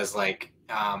too, because like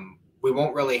we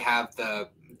won't really have the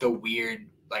weird,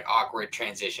 like, awkward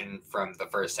transition from the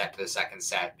first set to the second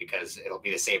set, because it'll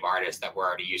be the same artist that we're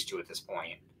already used to at this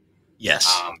point.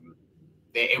 Yes.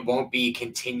 It won't be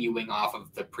continuing off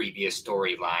of the previous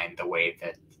storyline the way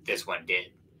that this one did.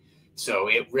 So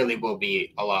it really will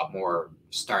be a lot more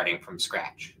starting from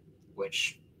scratch,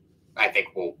 which I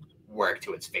think will work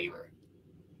to its favor.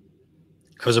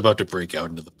 I was about to break out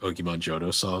into the Pokemon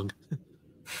Johto song.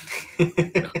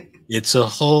 It's a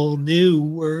whole new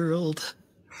world.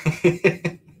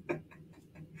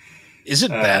 Is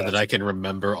it bad that I can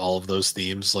remember all of those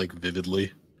themes, like,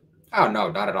 vividly? Oh,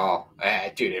 no, not at all.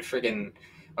 Dude, when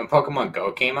Pokemon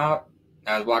Go came out,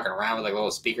 I was walking around with, like, a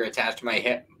little speaker attached to my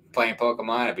hip playing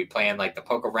Pokemon. I'd be playing, like, the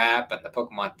Poke Rap and the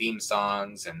Pokemon theme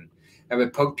songs, and I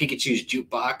remember Pikachu's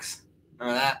jukebox.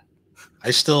 Remember that?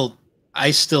 I still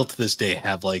to this day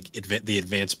have, like, the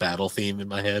Advanced Battle theme in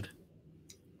my head.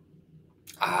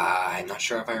 I'm not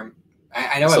sure if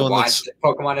I know I watched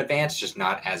Pokemon Advance, just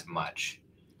not as much.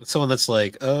 Someone that's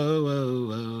like,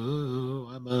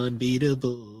 oh, I'm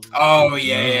unbeatable. Oh,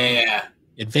 yeah.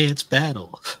 Advanced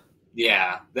Battle.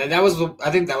 Yeah, that was.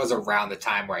 I think that was around the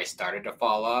time where I started to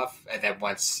fall off, and then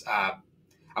once I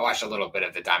watched a little bit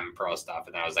of the Diamond Pearl stuff,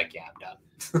 and then I was like, yeah, I'm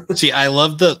done. See, I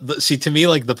love see, to me,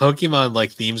 like, the Pokemon,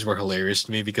 like, themes were hilarious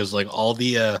to me, because, like, all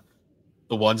the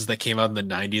the ones that came out in the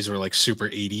 90s were like super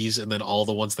 80s, and then all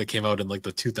the ones that came out in like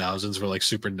the 2000s were like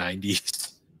super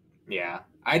 90s. Yeah.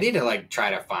 I need to like try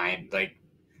to find like,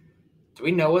 do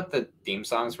we know what the theme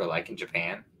songs were like in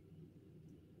Japan?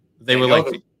 They I were know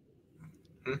like,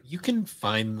 the- you can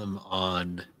find them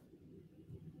on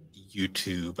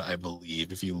YouTube, I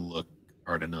believe, if you look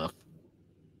hard enough.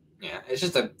 Yeah,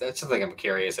 that's something I'm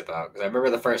curious about because I remember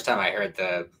the first time I heard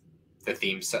the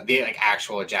theme song, the like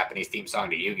actual Japanese theme song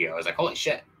to Yu-Gi-Oh. I was like, holy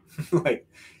shit! Like,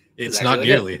 is It's that not really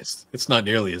good? nearly it's not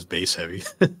nearly as bass heavy.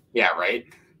 Yeah, right.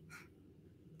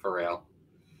 For real.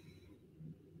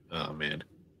 Oh man.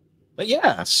 But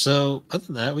yeah, so other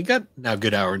than that, we got now a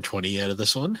good hour and 20 out of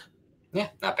this one. Yeah,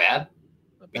 not bad.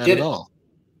 Not We bad did at all.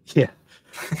 Yeah,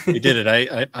 we did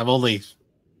it. I'm only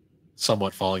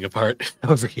somewhat falling apart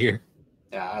over here.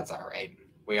 Yeah, that's all right.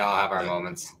 We all have our But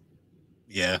moments.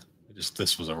 yeah, just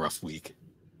this was a rough week.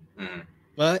 Mhm.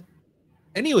 But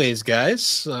anyways,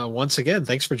 guys, once again,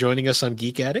 thanks for joining us on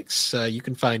Geek Addicts. You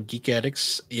can find Geek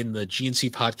Addicts in the GNC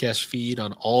podcast feed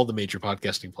on all the major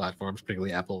podcasting platforms,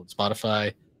 particularly Apple and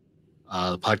Spotify.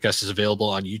 The podcast is available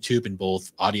on YouTube in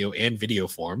both audio and video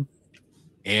form.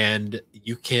 And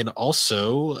you can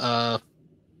also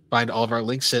find all of our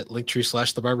links at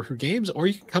linktree/the Games, or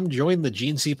you can come join the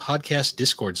GNC podcast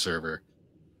Discord server,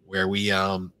 where you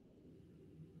can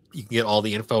get all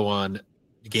the info on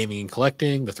gaming and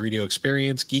collecting, the 3DO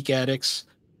experience, Geek Addicts,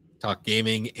 talk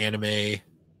gaming, anime,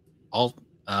 all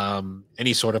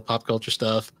any sort of pop culture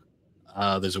stuff.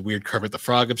 There's a weird Kermit the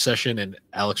Frog obsession, and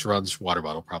Alex runs water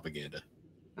bottle propaganda.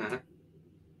 Mhm.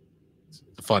 It's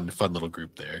a fun little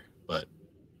group there. But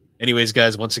anyways,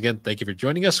 guys, once again, thank you for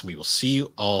joining us. We will see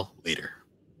you all later.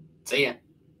 See ya.